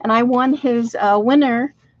winner, and I won his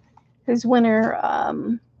winter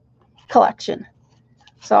collection.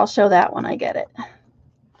 So I'll show that when I get it.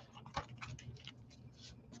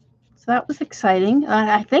 So that was exciting.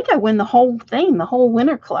 I think I win the whole thing, the whole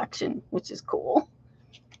winter collection, which is cool.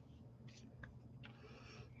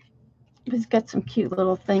 He's got some cute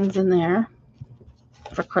little things in there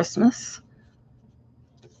for Christmas.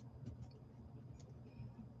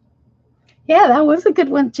 Yeah, that was a good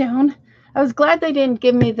one, Joan. I was glad they didn't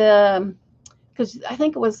give me the, because I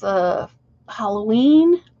think it was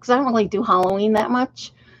Halloween, because I don't really do Halloween that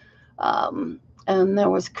much. And there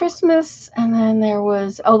was Christmas, and then there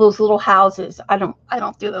was those little houses. I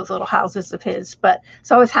don't do those little houses of his, but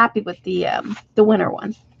so I was happy with the winter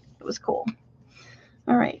one. It was cool.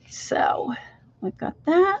 All right, so we've got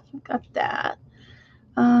that. We've got that.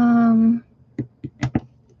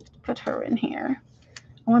 Put her in here.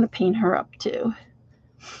 I want to paint her up too.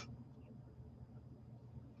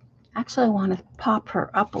 Actually, I want to pop her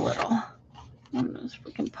up a little. I don't know if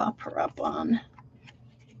we can pop her up on.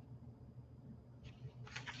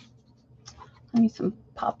 I need some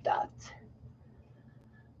pop dots.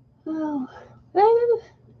 Oh,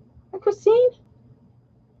 Christine?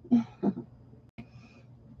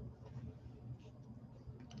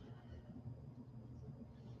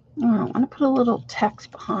 I want to put a little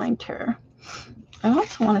text behind her. I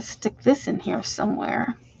also want to stick this in here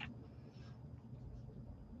somewhere.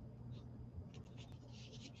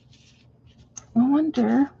 I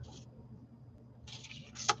wonder.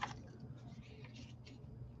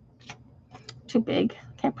 Too big.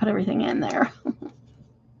 Can't put everything in there. All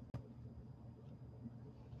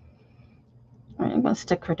right, I'm going to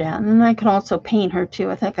stick her down. And I can also paint her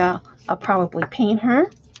too. I think I'll probably paint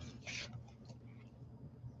her.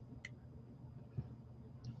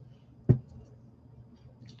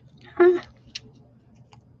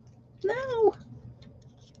 No.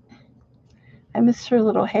 I missed her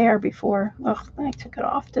little hair before. Oh, I took it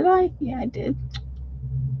off. Did I? Yeah, I did.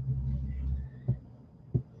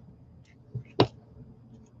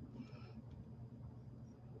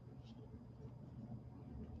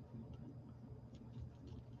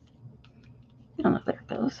 Oh, there it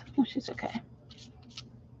goes. Oh, she's okay.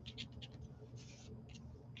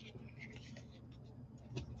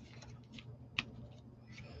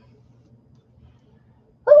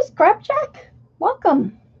 Oh, Scrapjack.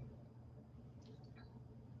 Welcome.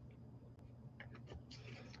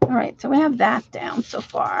 All right, so we have that down so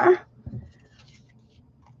far.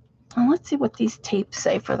 Well, let's see what these tapes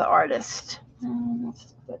say for the artist.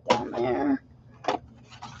 Let's put it down there.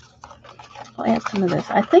 I'll add some of this.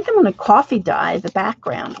 I think I'm going to coffee dye the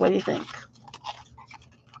background. What do you think?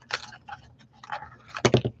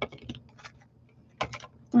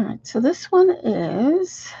 All right, so this one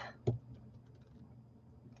is...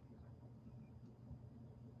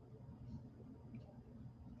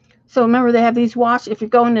 So remember, they have these washi. If you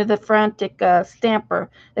go into the Frantic Stamper,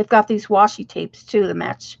 they've got these washi tapes too to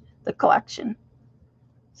match the collection.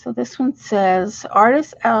 So this one says,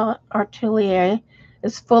 Artist Atelier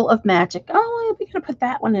is full of magic. Oh, we're gonna put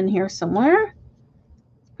that one in here somewhere.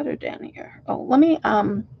 Let's put her down here. Oh, let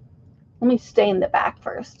me stain the back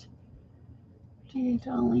first. It's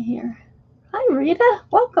only here. Hi, Rita.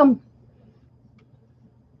 Welcome.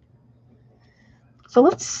 So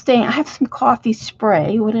let's stain. I have some coffee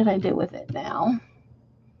spray. What did I do with it now?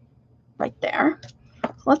 Right there.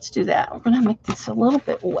 So let's do that. We're going to make this a little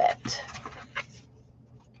bit wet.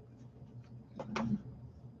 I'm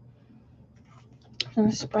going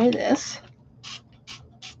to spray this.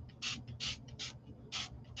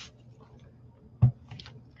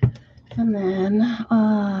 And then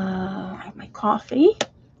I have my coffee.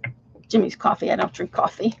 Jimmy's coffee. I don't drink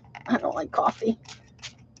coffee. I don't like coffee.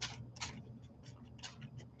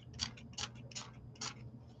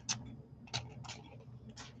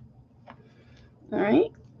 All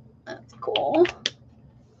right. That's cool.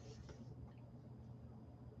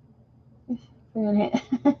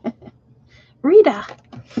 Rita.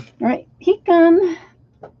 All right. Heat gun.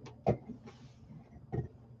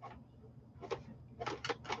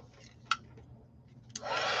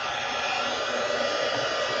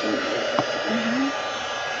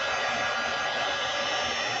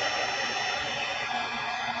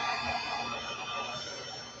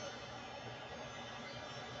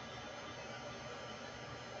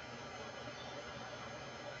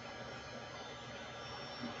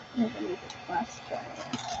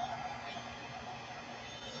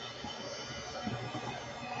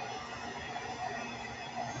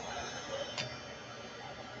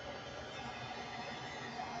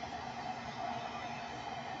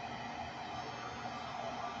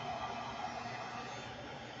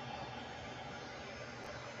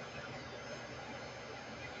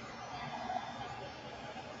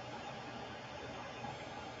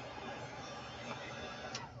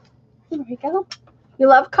 There we go. You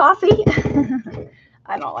love coffee?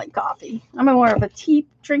 I don't like coffee. I'm more of a tea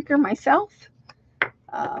drinker myself.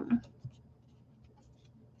 All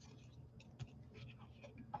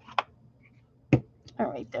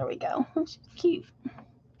right, there we go. Oh, she's cute.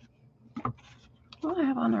 What do I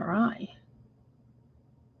have on her eye?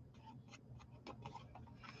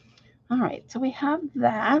 All right, so we have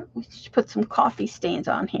that. We should put some coffee stains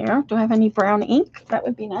on here. Do I have any brown ink? That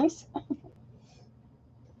would be nice.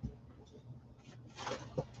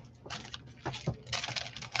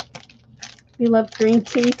 You love green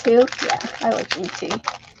tea too? Yeah, I like green tea.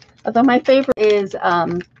 Although my favorite is,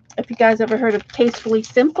 if you guys ever heard of Tastefully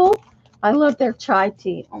Simple, I love their chai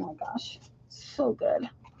tea. Oh my gosh, so good.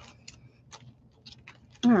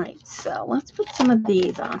 All right, so let's put some of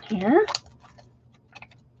these on here.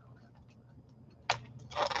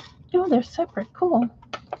 Oh, they're separate. Cool.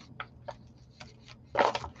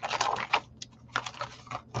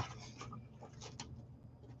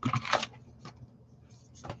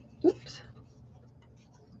 Oops.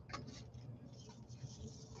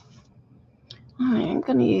 All right,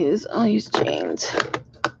 I'll use Jane's.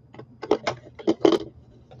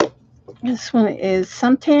 This one is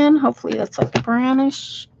suntan. Hopefully that's like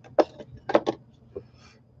brownish.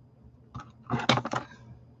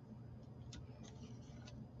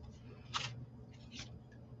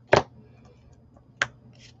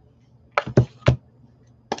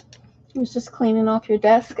 I was just cleaning off your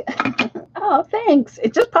desk. Oh, thanks.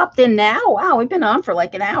 It just popped in now. Wow, we've been on for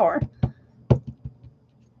like an hour.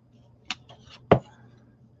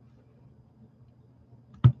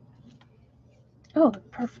 Oh,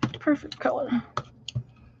 perfect color.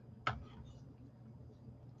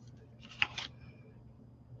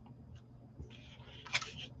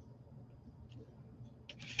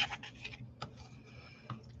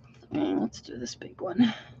 Let's do this big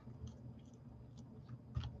one.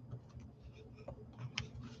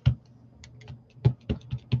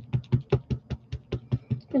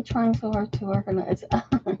 Been trying so hard to organize.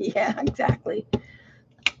 Yeah, exactly.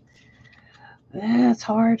 That's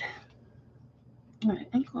hard. All right,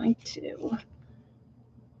 I'm going to,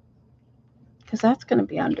 because that's going to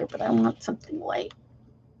be under, but I want something light.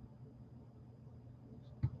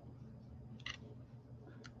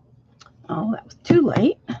 Oh, that was too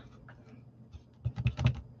light.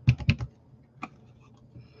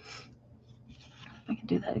 I can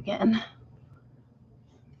do that again.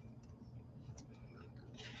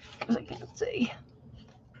 Because I can't see.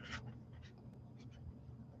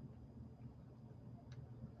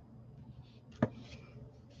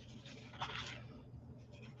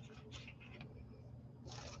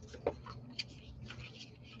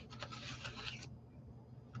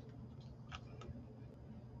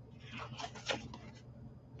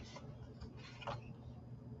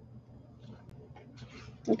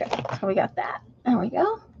 Okay, so we got that. There we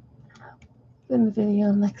go. In the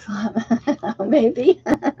video next time. Maybe.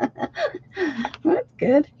 That's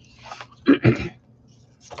good.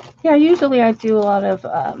 Yeah, usually I do a lot of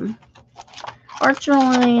art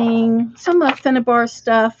drawing, some Finnabar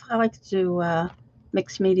stuff. I like to do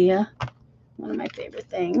mixed media. One of my favorite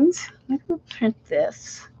things. Maybe we'll print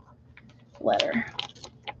this letter.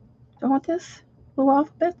 Do I want this? Little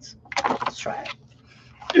alphabets? Let's try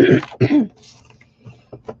it.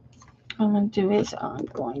 What I'm going to do is I'm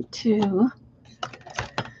going to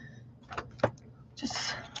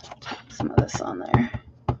just type some of this on there.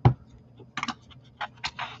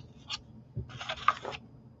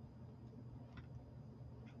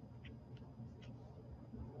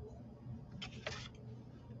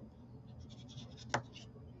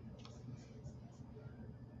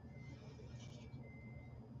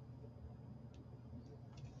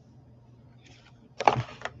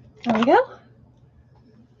 There we go.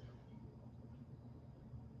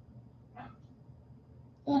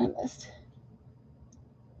 And I missed.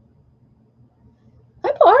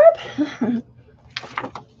 Hi, Barb.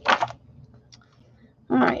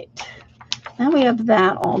 All right. Now we have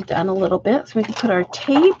that all done a little bit, so we can put our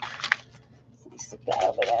tape. Let's stick that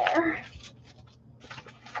over there.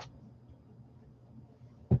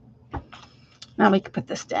 Now we can put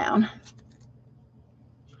this down.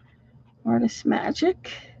 Artist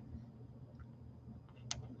Magic.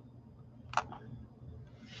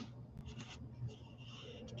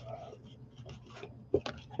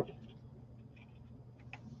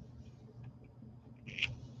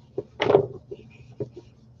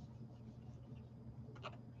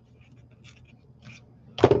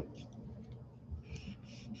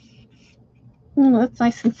 That's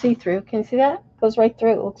nice and see-through. Can you see that? Goes right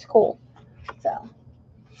through. It looks cool. So,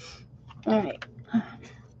 all right.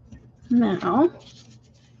 Now,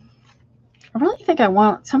 I really think I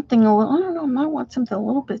want something a little, I don't know, I might want something a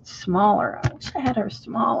little bit smaller. I wish I had her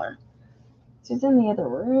smaller. She's in the other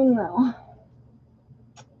room, though.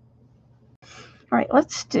 All right,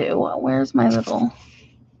 let's do, where's my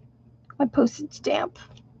postage stamp?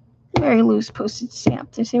 Marilou's postage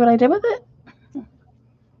stamp. Do you see what I did with it?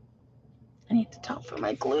 I need the top for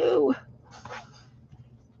my glue.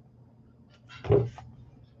 Right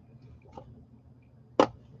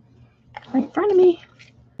in front of me.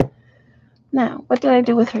 Now, what did I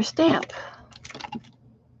do with her stamp?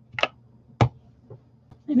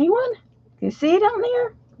 Anyone? Do you see it down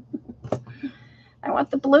there? I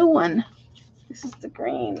want the blue one. This is the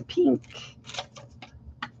green, pink.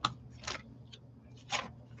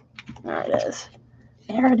 There it is.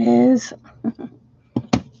 There it is.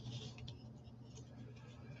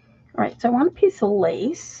 All right, so I want a piece of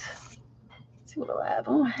lace. Let's see what I have.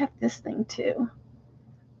 Oh, I have this thing too.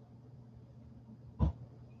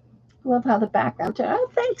 Love how the background turned. Oh,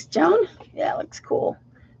 thanks, Joan. Yeah, it looks cool.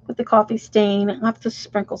 With the coffee stain. I'll have to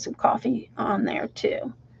sprinkle some coffee on there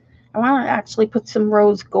too. I want to actually put some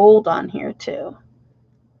rose gold on here too.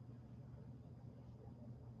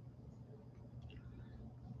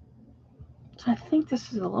 So I think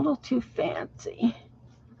this is a little too fancy.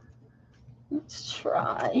 Let's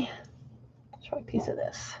try a piece of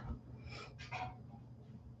this.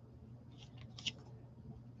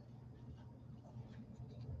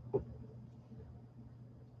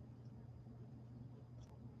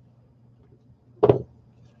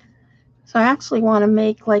 So I actually want to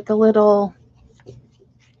make like a little,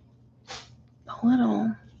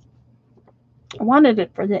 I wanted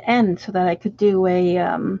it for the end so that I could do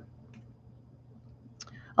a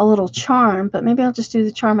little charm, but maybe I'll just do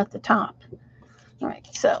the charm at the top. All right,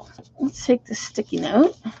 so let's take this sticky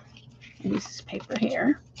note and use this paper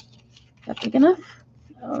here. Is that big enough?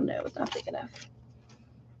 Oh no, it's not big enough.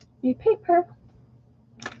 Need paper.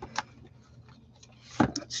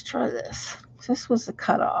 Let's try this. This was the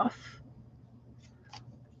cutoff.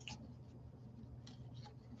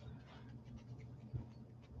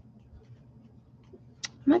 I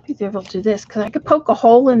might be able to do this because I could poke a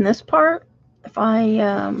hole in this part if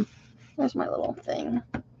I, where's my little thing?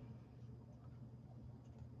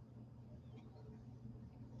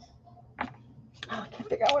 Oh, I can't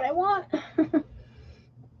figure out what I want.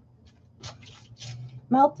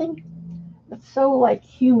 Melting. It's so like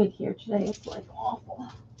humid here today. It's like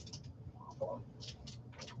awful.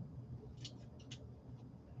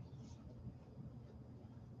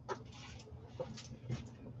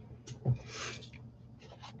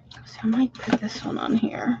 So I might put this one on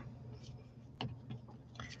here.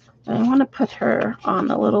 And I want to put her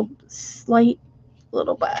on a little slight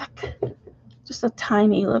little back. Just a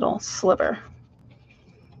tiny little sliver.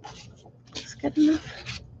 Is good enough?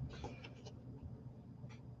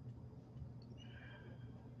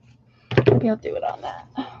 Maybe I'll do it on that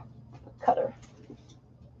cutter.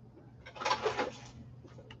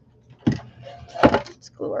 Let's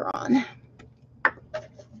glue her on.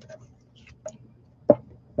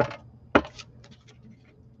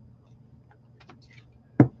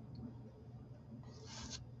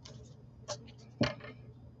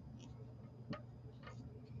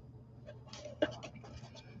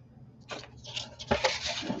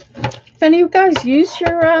 If any of you guys use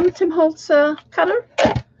your Tim Holtz cutter?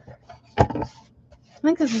 I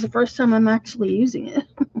think this is the first time I'm actually using it.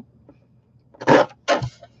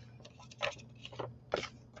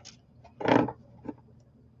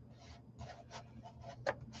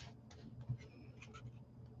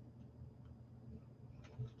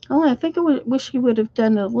 Oh, I think I wish he would have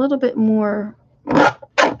done a little bit more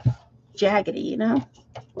jaggedy, you know?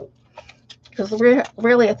 Because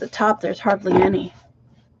really at the top there's hardly any.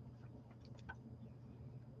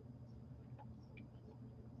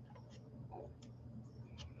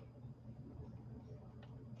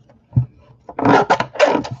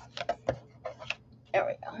 There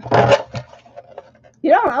we go.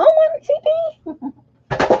 You don't own one, CP?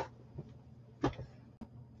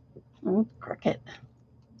 Oh, cricket.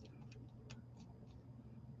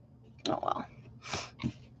 Oh, well.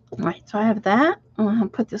 All right, so I have that. I'm going to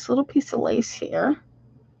put this little piece of lace here.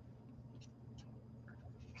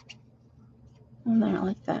 And there,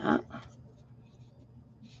 like that.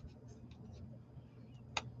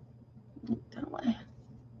 That way.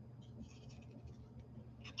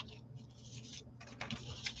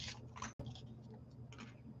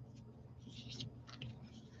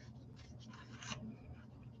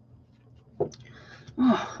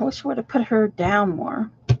 Oh, I wish I would have put her down more.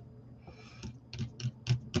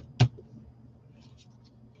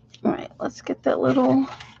 All right, let's get that little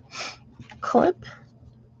clip.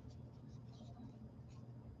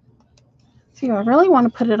 See, I really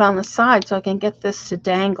want to put it on the side so I can get this to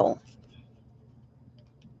dangle.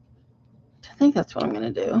 I think that's what I'm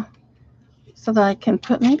going to do. So that I can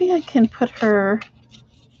put, maybe I can put her,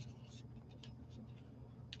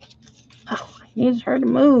 oh, I need her to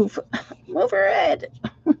move. Move her head.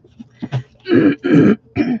 Because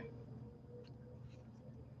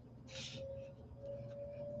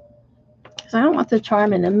I don't want the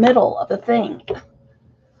charm in the middle of the thing.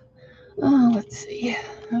 Oh, let's see.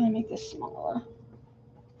 I'm going to make this smaller.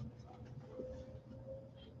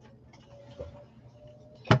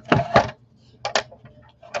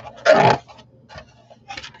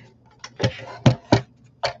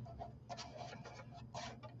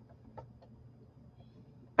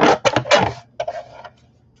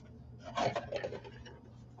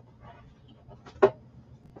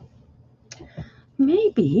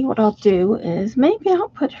 Maybe what I'll do is maybe I'll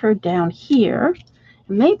put her down here.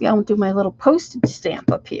 And maybe I'll do my little postage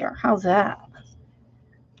stamp up here. How's that?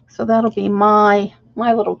 So that'll be my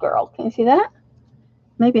little girl. Can you see that?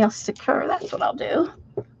 Maybe I'll stick her. That's what I'll do.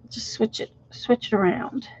 Just switch it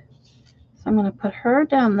around. So I'm going to put her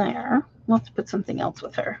down there. Let's put something else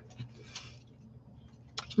with her.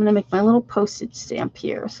 I'm going to make my little postage stamp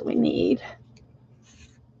here. So we need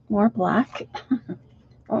more black.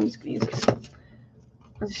 Oh, I'm just going to use this.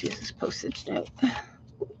 I'll just use this postage note.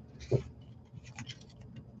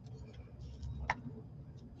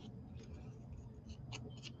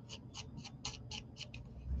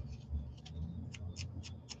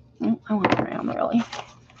 Oh, I want brown, really.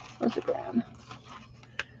 Where's the brown?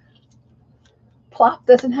 Plop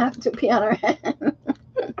doesn't have to be on her head.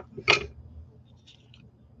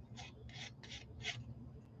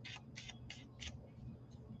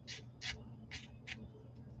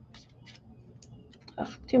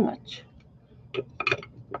 Oh, too much.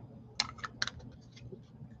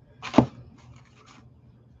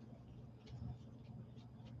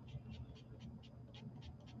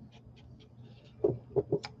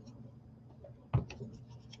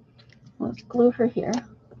 glue her here.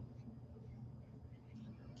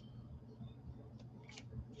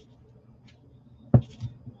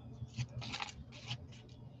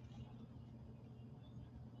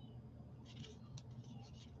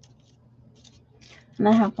 And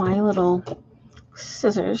I have my little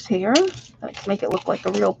scissors here that make it look like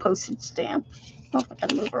a real postage stamp. Oh, I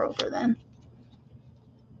gotta move her over then.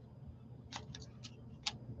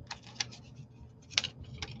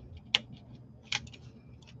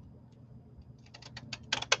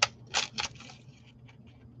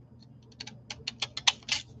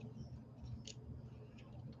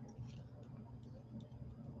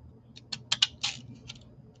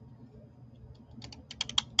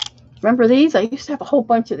 Remember these? I used to have a whole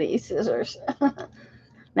bunch of these scissors.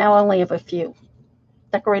 Now I only have a few.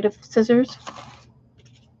 Decorative scissors.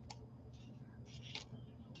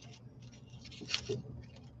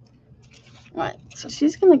 Alright, so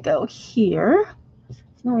she's going to go here.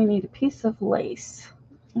 Now we need a piece of lace.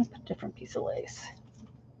 I'll put a different piece of lace.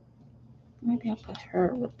 Maybe I'll put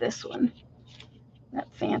her with this one. That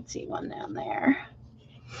fancy one down there.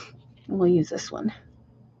 And we'll use this one.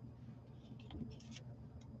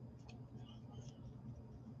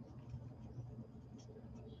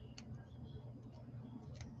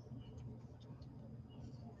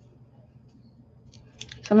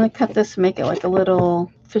 So I'm going to cut this to make it like a little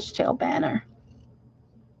fishtail banner.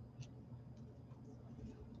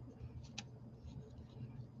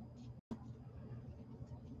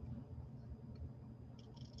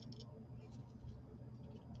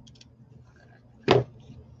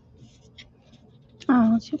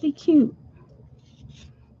 Oh, she'll be cute.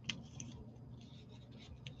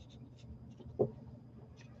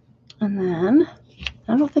 And then,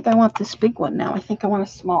 I don't think I want this big one now. I think I want a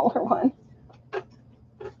smaller one.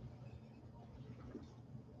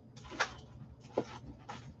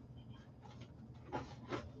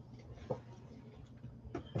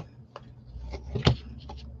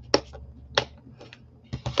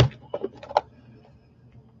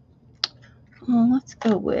 Well, let's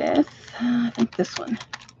go with, I think this one.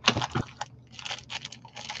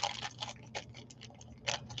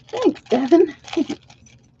 Thanks, Devin.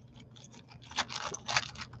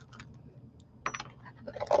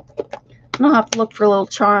 And I'll have to look for a little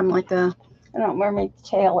charm like a, I don't know, mermaid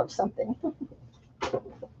tail or something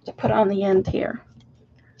to put on the end here.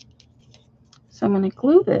 So I'm going to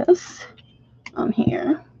glue this on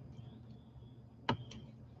here.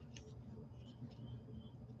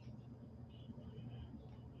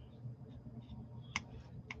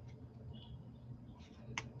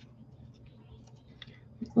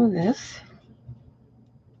 Glue this.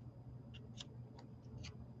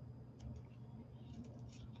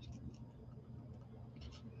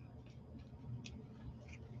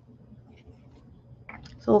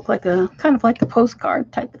 So look like a, kind of like a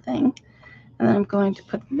postcard type of thing. And then I'm going to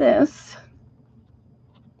put this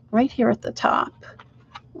right here at the top.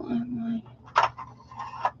 And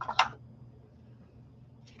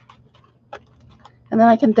then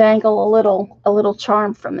I can dangle a little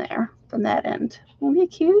charm from there, from that end. Won't it be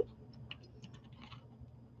cute?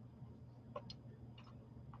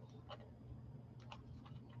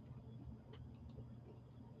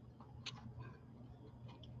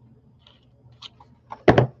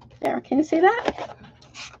 There, can you see that?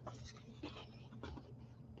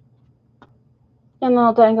 And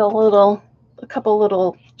I'll dangle a couple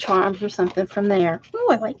little charms or something from there. Oh,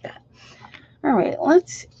 I like that. All right,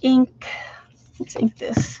 let's ink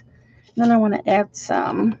this. And then I want to add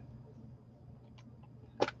some.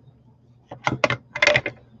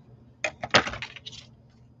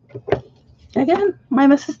 Again, my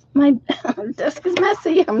desk is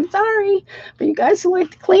messy. I'm sorry, but you guys who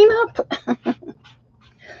like to clean up.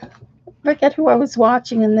 Forget who I was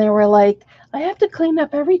watching, and they were like, "I have to clean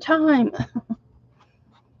up every time."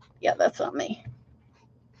 Yeah, that's not me.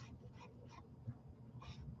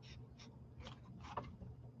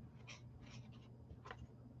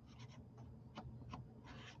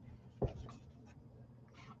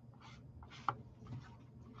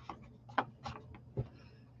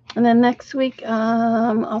 And then next week,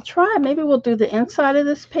 I'll try. Maybe we'll do the inside of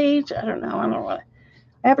this page. I don't know. I don't know what.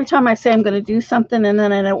 Every time I say I'm going to do something, and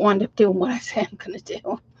then I don't wind up doing what I say I'm going to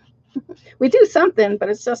do. We do something, but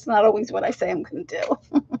it's just not always what I say I'm going to do.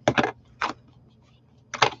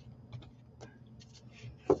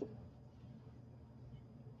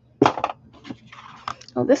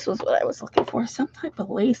 Oh, this was what I was looking for. Some type of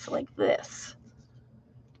lace like this.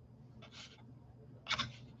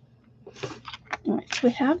 All right, so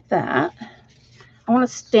we have that. I want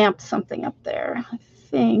to stamp something up there. I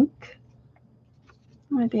think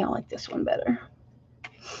maybe I like this one better.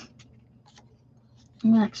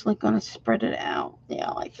 I'm actually going to spread it out. Yeah,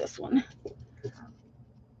 I like this one.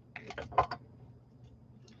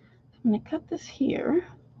 I'm going to cut this here.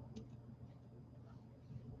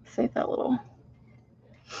 Save that little.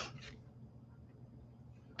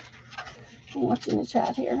 What's in the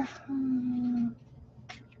chat here?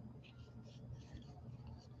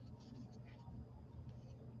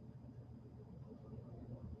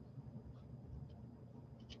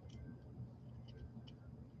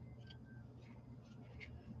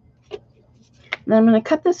 Then I'm going to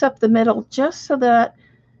cut this up the middle just so that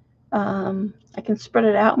I can spread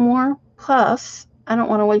it out more. Plus, I don't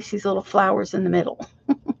want to waste these little flowers in the middle.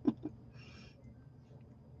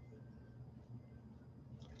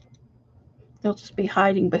 They'll just be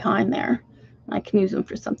hiding behind there. I can use them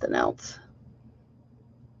for something else.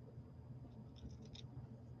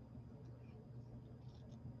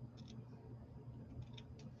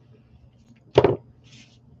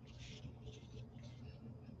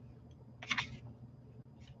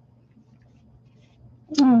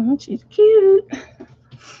 Oh, she's cute.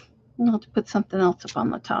 I'll have to put something else up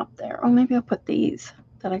on the top there. Or maybe I'll put these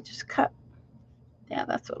that I just cut. Yeah,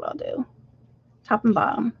 that's what I'll do. Top and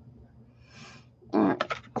bottom. All right.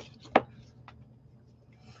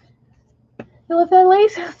 You love that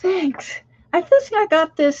lace? Oh, thanks. I think I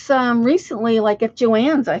got this recently, like at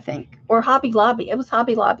Joann's, I think, or Hobby Lobby. It was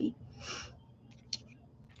Hobby Lobby.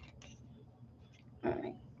 All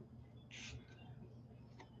right.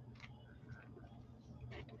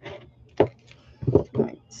 All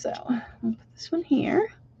right, so I'll put this one here.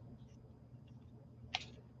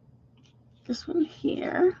 This one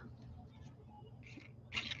here.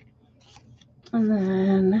 And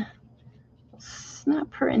then snap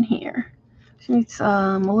her in here. She needs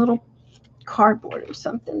a little cardboard or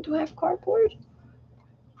something. Do I have cardboard?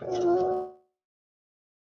 Nope,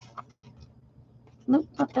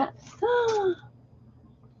 not that. Oh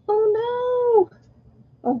no!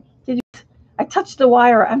 Oh, did you? I touched the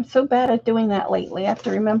wire. I'm so bad at doing that lately. I have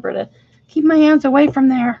to remember to keep my hands away from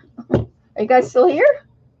there. Are you guys still here?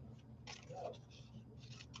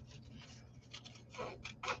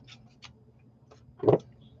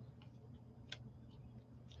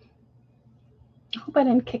 I hope I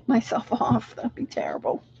didn't kick myself off. That'd be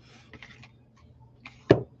terrible.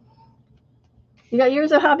 You got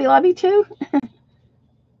yours at Hobby Lobby too?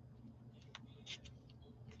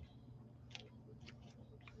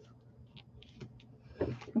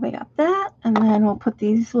 We got that, and then we'll put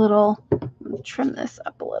these little, trim this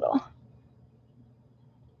up a little.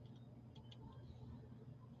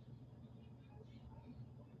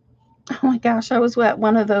 Oh my gosh, I was at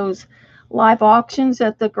one of those live auctions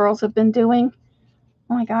that the girls have been doing.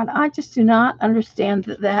 Oh my God, I just do not understand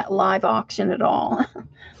that live auction at all.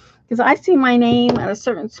 Because I see my name at a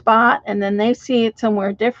certain spot and then they see it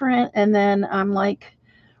somewhere different. And then I'm like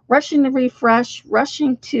rushing to refresh,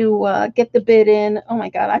 rushing to get the bid in. Oh my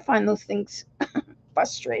God, I find those things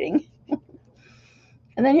frustrating.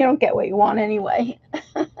 And then you don't get what you want anyway.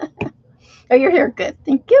 Oh, you're here. Good.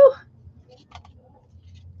 Thank you.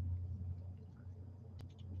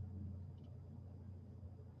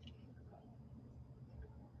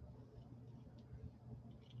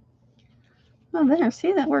 Oh, there.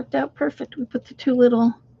 See, that worked out perfect. We put the two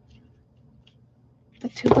little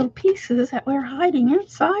pieces that we're hiding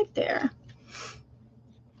inside there.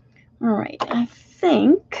 All right. I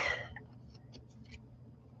think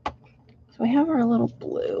so. We have our little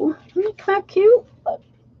blue. Isn't that cute?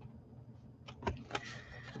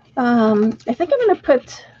 I think I'm going to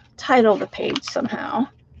put title the page somehow.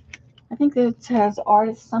 I think it has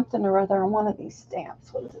artist something or other on one of these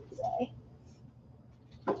stamps. What does it say?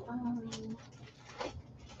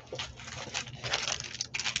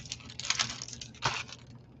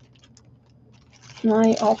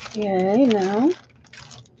 My Atelier, no.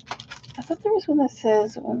 I thought there was one that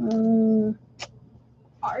says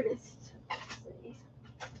artist. Let's see.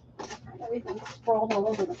 Everything's sprawled all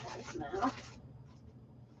over the place now.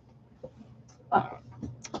 Oh,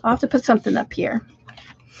 I'll have to put something up here.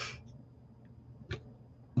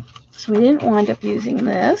 So we didn't wind up using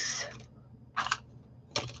this.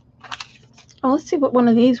 Oh, let's see what one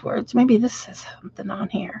of these words. Maybe this says something on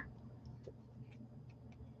here.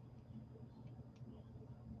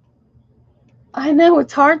 I know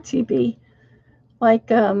it's hard to be like,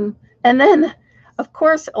 and then of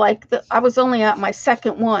course, like I was only at my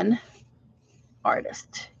second one,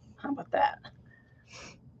 artist. How about that?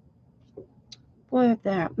 Boy,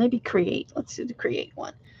 that maybe create. Let's do the create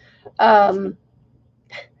one. I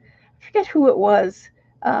forget who it was,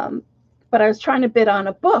 but I was trying to bid on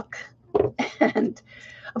a book, and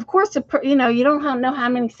of course, you know, you don't know how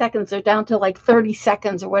many seconds. They're down to like 30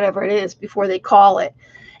 seconds or whatever it is before they call it.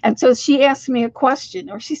 And so she asked me a question,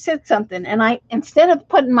 or she said something, and I, instead of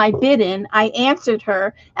putting my bid in, I answered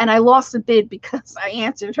her, and I lost the bid because I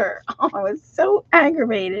answered her. Oh, I was so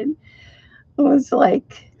aggravated. It was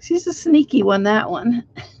like, she's a sneaky one, that one.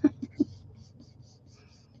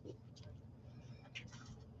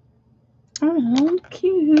 Oh,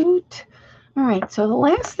 cute. All right, so the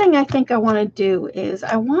last thing I think I want to do is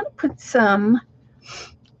I want to put some,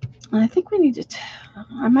 I think we need to,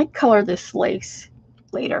 I might color this lace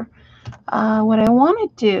later. What I want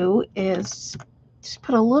to do is just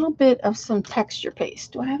put a little bit of some texture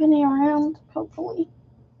paste. Do I have any around? Hopefully.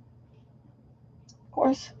 Of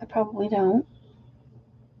course, I probably don't.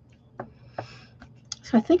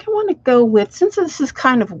 So I think I want to go with, since this is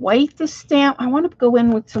kind of white, this stamp, I want to go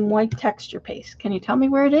in with some white texture paste. Can you tell me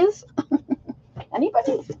where it is?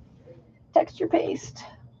 Anybody? Texture paste.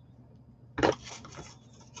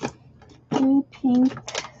 Blue, pink.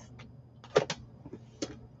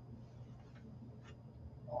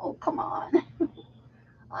 Oh, come on.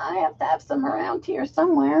 I have to have some around here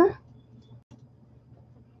somewhere.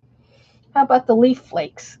 How about the leaf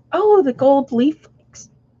flakes? Oh, the gold leaf flakes.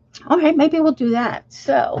 All right, maybe we'll do that.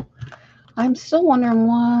 So I'm still wondering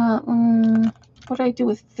what do I do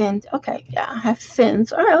with fins? Okay, yeah, I have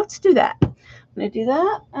fins. All right, let's do that. I'm going to do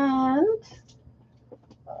that, and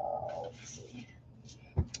let's see.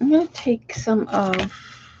 I'm going to take some of, let's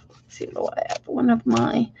see, what do I have? One of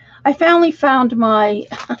my, I finally found my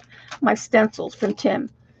my stencils from Tim.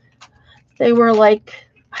 They were like,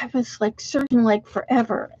 I was like searching like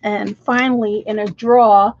forever, and finally in a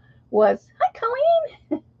drawer was, hi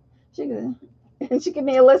Colleen. She gave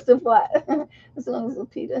me a list of what? As long as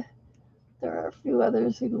Lupita. There are a few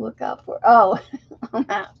others who look out for. Oh,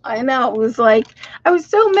 I know. It was like, I was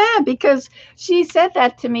so mad because she said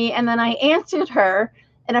that to me, and then I answered her.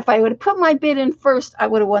 And if I would have put my bid in first, I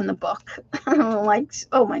would have won the book. I'm like,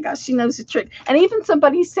 oh my gosh, she knows the trick. And even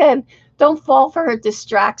somebody said, don't fall for her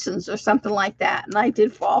distractions or something like that. And I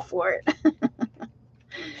did fall for it.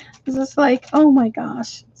 It's just like, oh my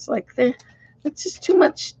gosh. It's like, it's just too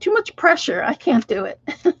much pressure. I can't do it.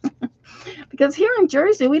 Because here in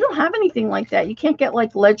Jersey, we don't have anything like that. You can't get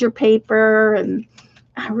like ledger paper. And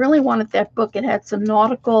I really wanted that book. It had some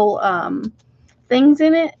nautical things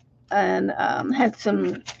in it, and had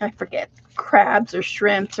some, I forget, crabs or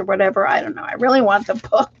shrimps or whatever. I don't know. I really want the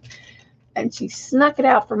book. And she snuck it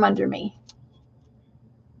out from under me.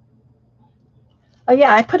 Oh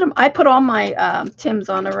yeah, I put all my Tims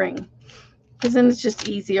on a ring, because then it's just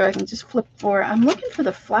easier. I can just flip for it. I'm looking for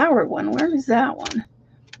the flower one. Where is that one?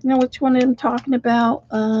 You know which one I'm talking about?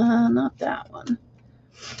 Not that one.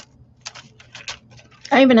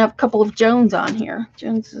 I even have a couple of Jones on here.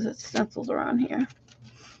 Jones's stencils are on here.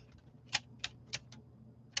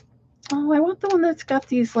 Oh, I want the one that's got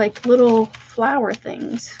these like little flower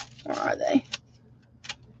things. Where are they?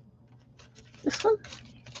 This one?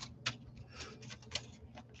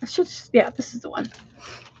 I should, yeah, this is the one.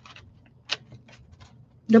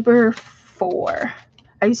 Number 4.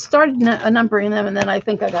 I started numbering them, and then I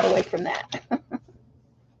think I got away from that.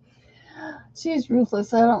 She's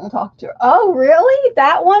ruthless. I don't talk to her. Oh, really?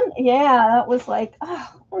 That one? Yeah, that was like,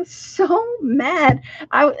 oh, I was so mad.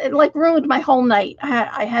 It like ruined my whole night.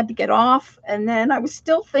 I had to get off, and then I was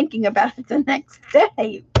still thinking about it the next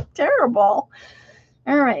day. Terrible.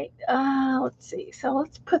 All right. Let's see. So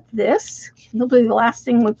let's put this. It'll be the last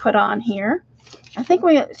thing we put on here. I think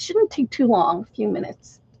it shouldn't take too long, a few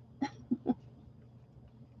minutes.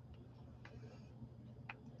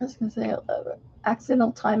 I was going to say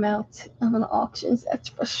accidental timeout of an auction. That's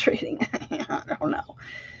frustrating. I don't know.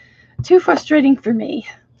 Too frustrating for me.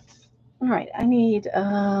 All right. I need,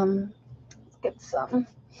 let's get some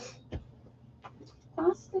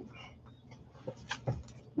plastic.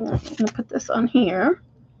 I'm going to put this on here.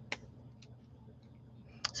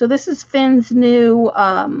 So this is Finn's new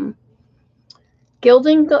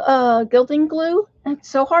gilding glue. It's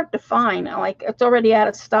so hard to find. Like, it's already out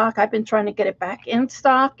of stock. I've been trying to get it back in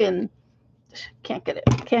stock and can't get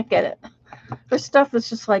it. Her stuff is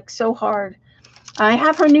just like so hard. I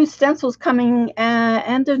have her new stencils coming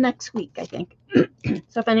end of next week, I think.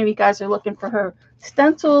 So if any of you guys are looking for her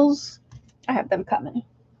stencils, I have them coming.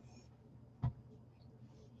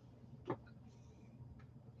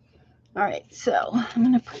 All right, so I'm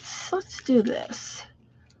gonna let's do this.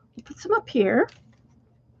 Put some up here.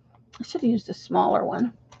 I should have used a smaller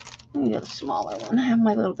one. Let me get a smaller one. I have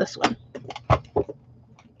my little, this one.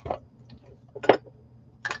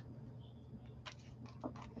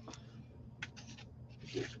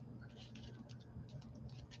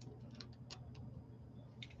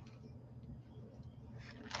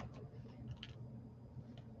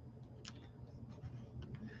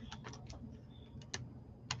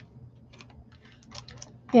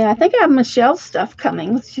 Yeah, I think I have Michelle's stuff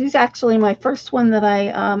coming. She's actually my first one that I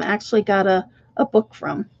actually got a book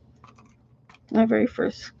from. My very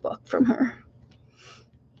first book from her.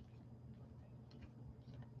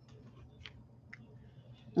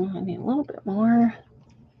 Oh, I need a little bit more.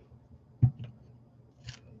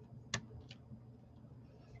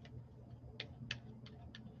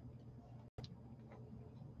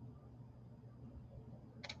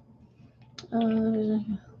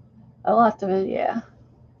 A lot of it, yeah.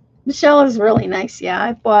 Michelle is really nice. Yeah,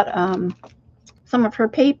 I bought some of her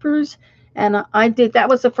papers, and I did. That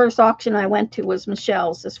was the first auction I went to. Was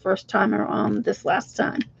Michelle's this first time or this last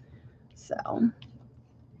time. So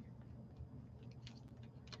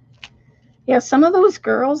yeah, some of those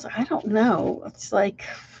girls, I don't know. It's like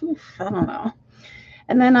I don't know.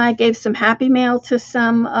 And then I gave some happy mail to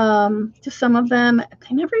some of them.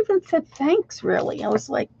 They never even said thanks. Really, I was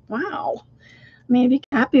like, wow. Maybe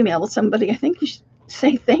happy mail to somebody. I think you should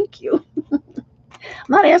say thank you. I'm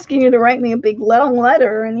not asking you to write me a big long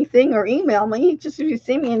letter or anything or email me. Just if you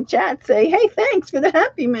see me in chat, say, hey, thanks for the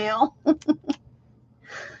happy mail.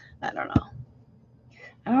 I don't know.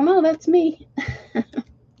 I don't know. That's me.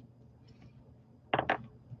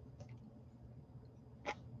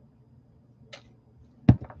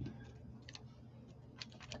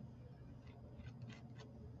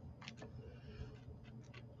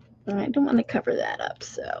 I don't want to cover that up.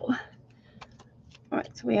 So, all right.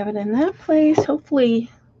 So we have it in that place. Hopefully,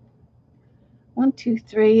 1, 2,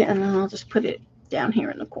 3, and then I'll just put it down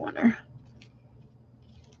here in the corner.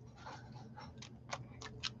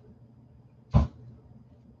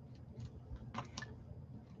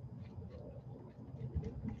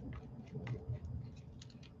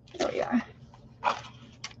 There we are.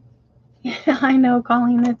 Yeah, I know,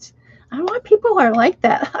 Colleen. I don't know why people are like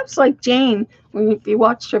that. I was like Jane if you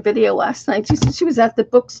watched her video last night. She said she was at the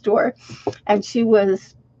bookstore and she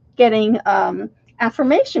was getting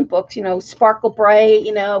affirmation books. Sparkle bright.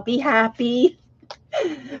 Be happy.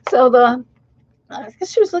 So I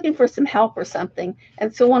guess she was looking for some help or something.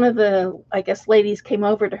 And so one of the, I guess, ladies came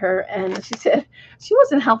over to her and she said she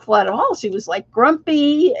wasn't helpful at all. She was like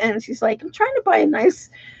grumpy and she's like, I'm trying to buy a nice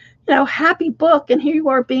happy book, and here you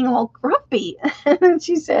are being all grumpy. And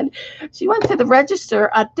she said she went to the register,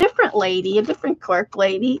 a different clerk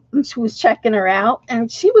lady, and she was checking her out, and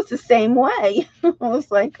she was the same way. I was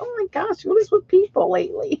like, oh my gosh, what is with people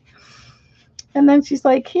lately? And then she's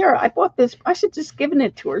like, here, I bought this. I should just given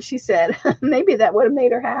it to her. She said, maybe that would have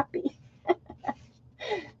made her happy.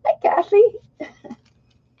 Hi, Kathy.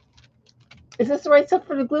 Is this the right stuff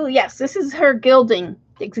for the glue? Yes, this is her gilding.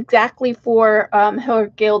 It's exactly for her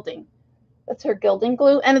gilding. That's her gilding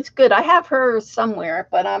glue, and it's good. I have hers somewhere,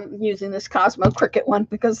 but I'm using this Cosmo Cricut one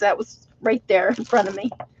because that was right there in front of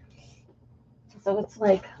me. So it's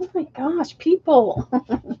like, oh my gosh, people.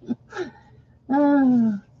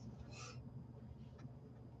 You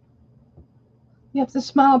have to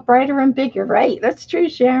smile brighter and bigger, right? That's true,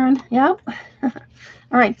 Sharon. Yep.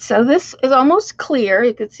 All right, so this is almost clear.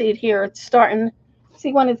 You can see it here. It's starting.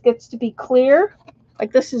 See when it gets to be clear?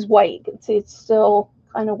 Like this is white. You can see it's still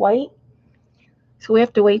kind of white. So we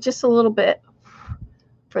have to wait just a little bit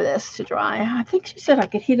for this to dry. I think she said I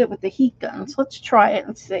could heat it with the heat gun. So let's try it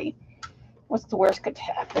and see what's the worst could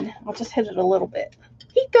happen. I'll just hit it a little bit.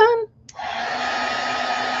 Heat gun.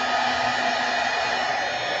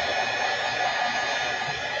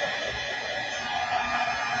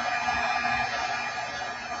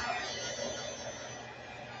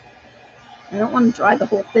 I don't want to dry the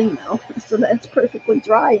whole thing though, so that's perfectly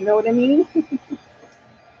dry. You know what I mean?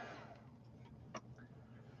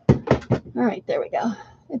 All right, there we go.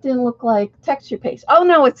 It didn't look like texture paste. Oh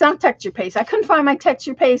no, it's not texture paste. I couldn't find my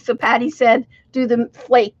texture paste, so Patty said do the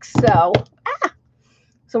flakes. So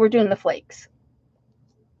we're doing the flakes.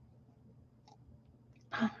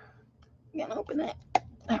 I'm gonna open it.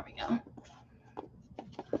 There we go.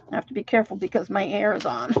 I have to be careful because my air is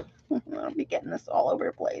on. I'll be getting this all over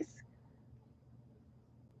the place.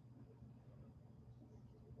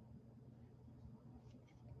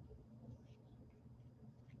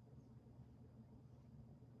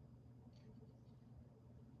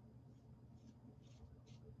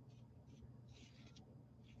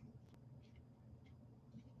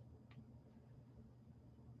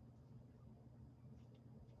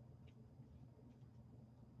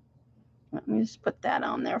 Let me just put that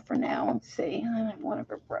on there for now. Let's see. I have one of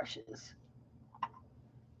her brushes.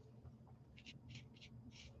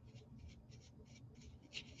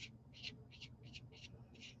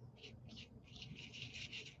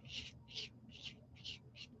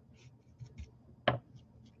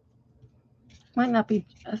 Might not be,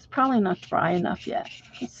 it's probably not dry enough yet.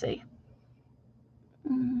 Let's see.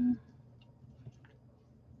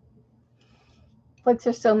 Flicks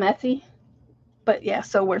are so messy, but yeah,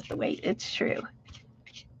 so worth the wait. It's true.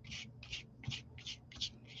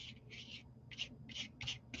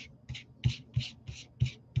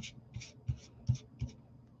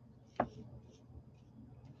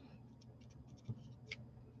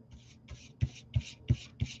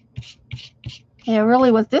 Yeah, it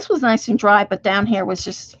really was. This was nice and dry, but down here was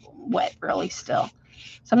just wet, really, still.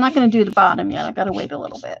 So I'm not going to do the bottom yet. I got to wait a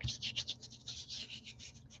little bit.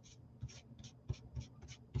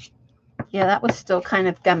 Yeah, that was still kind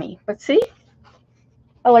of gummy. But see?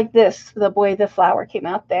 I like this, the way the flower came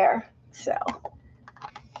out there. So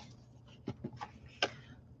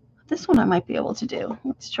this one I might be able to do.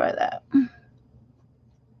 Let's try that.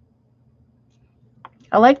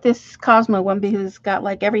 I like this Cosmo one because it's got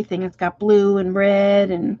like everything. It's got blue and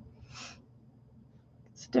red, and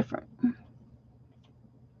it's different.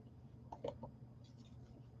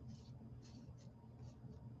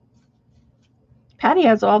 Patty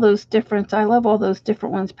has all those different, I love all those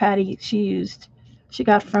different ones Patty she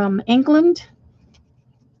got from England.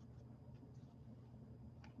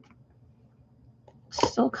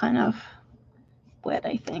 Still kind of wet,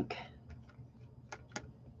 I think.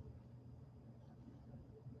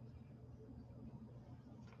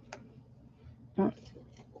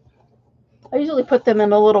 I usually put them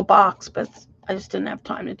in a little box, but I just didn't have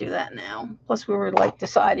time to do that now. Plus, we were like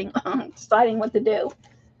deciding what to do.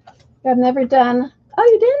 I've never done. Oh,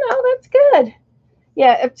 you didn't? Oh, that's good.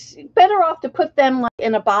 Yeah, it's better off to put them like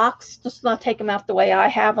in a box, just not take them out the way I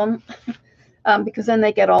have them, because then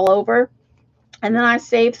they get all over. And then I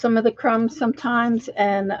save some of the crumbs sometimes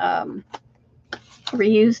and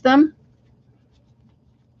reuse them.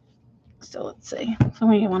 So let's see.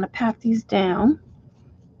 So you want to pat these down.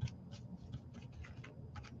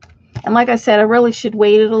 And like I said, I really should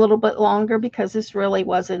wait it a little bit longer because this really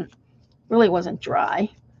wasn't dry.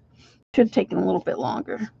 Should have taken a little bit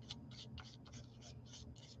longer.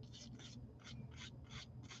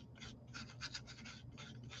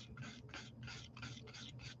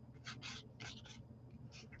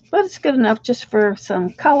 But it's good enough just for some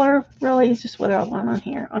color. Really, it's just what I want on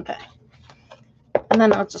here. Okay. And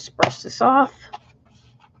then I'll just brush this off.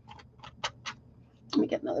 Let me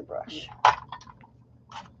get another brush.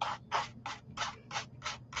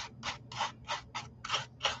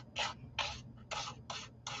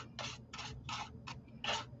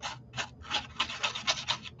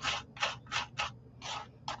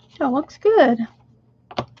 Oh, looks good.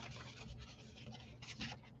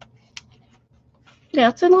 Yeah,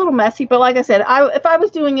 it's a little messy, but like I said, if I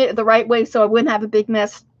was doing it the right way so I wouldn't have a big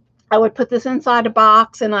mess, I would put this inside a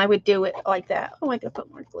box and I would do it like that. Oh, I gotta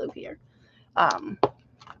put more glue here.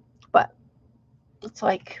 But it's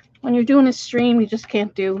like when you're doing a stream, you just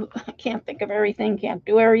can't think of everything, can't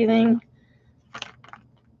do everything.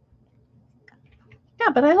 Yeah,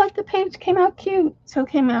 but I like the page. Came out cute. So it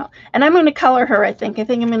came out. And I'm going to color her, I think. I'm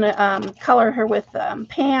going to color her with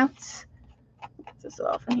pants. Get this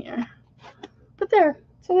off in here. But there.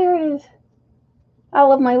 So there it is. I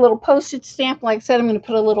love my little postage stamp. Like I said, I'm going to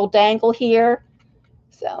put a little dangle here.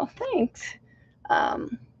 So thanks.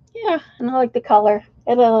 Yeah, and I like the color. It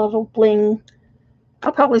had a little bling.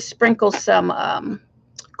 I'll probably sprinkle some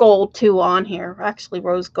gold too on here. Actually,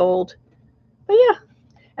 rose gold. But yeah.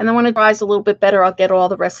 And then when it dries a little bit better, I'll get all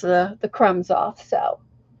the rest of the crumbs off. So,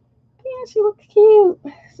 yeah, she looks cute.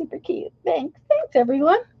 Super cute. Thanks,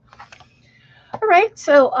 everyone. All right,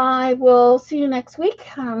 so I will see you next week.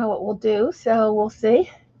 I don't know what we'll do, so we'll see.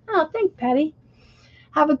 Oh, thanks, Patty.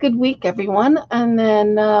 Have a good week, everyone. And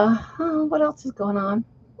then, what else is going on?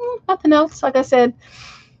 Nothing else. Like I said,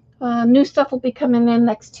 new stuff will be coming in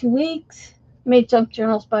next 2 weeks. Made junk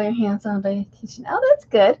journals by your hands on vacation. Oh, that's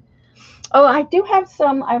good. Oh, I do have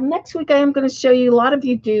some. Next week I am going to show you. A lot of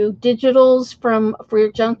you do digitals for your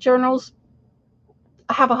junk journals.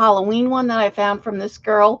 I have a Halloween one that I found from this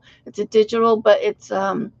girl. It's a digital, but it's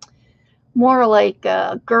more like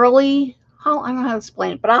girly. I don't know how to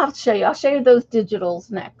explain it, but I'll have to show you. I'll show you those digitals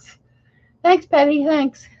next. Thanks, Patty.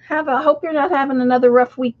 Thanks. Hope you're not having another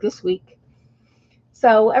rough week this week.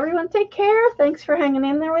 So everyone, take care. Thanks for hanging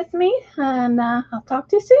in there with me, and I'll talk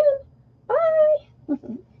to you soon.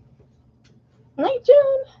 Bye. Night,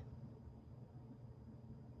 June.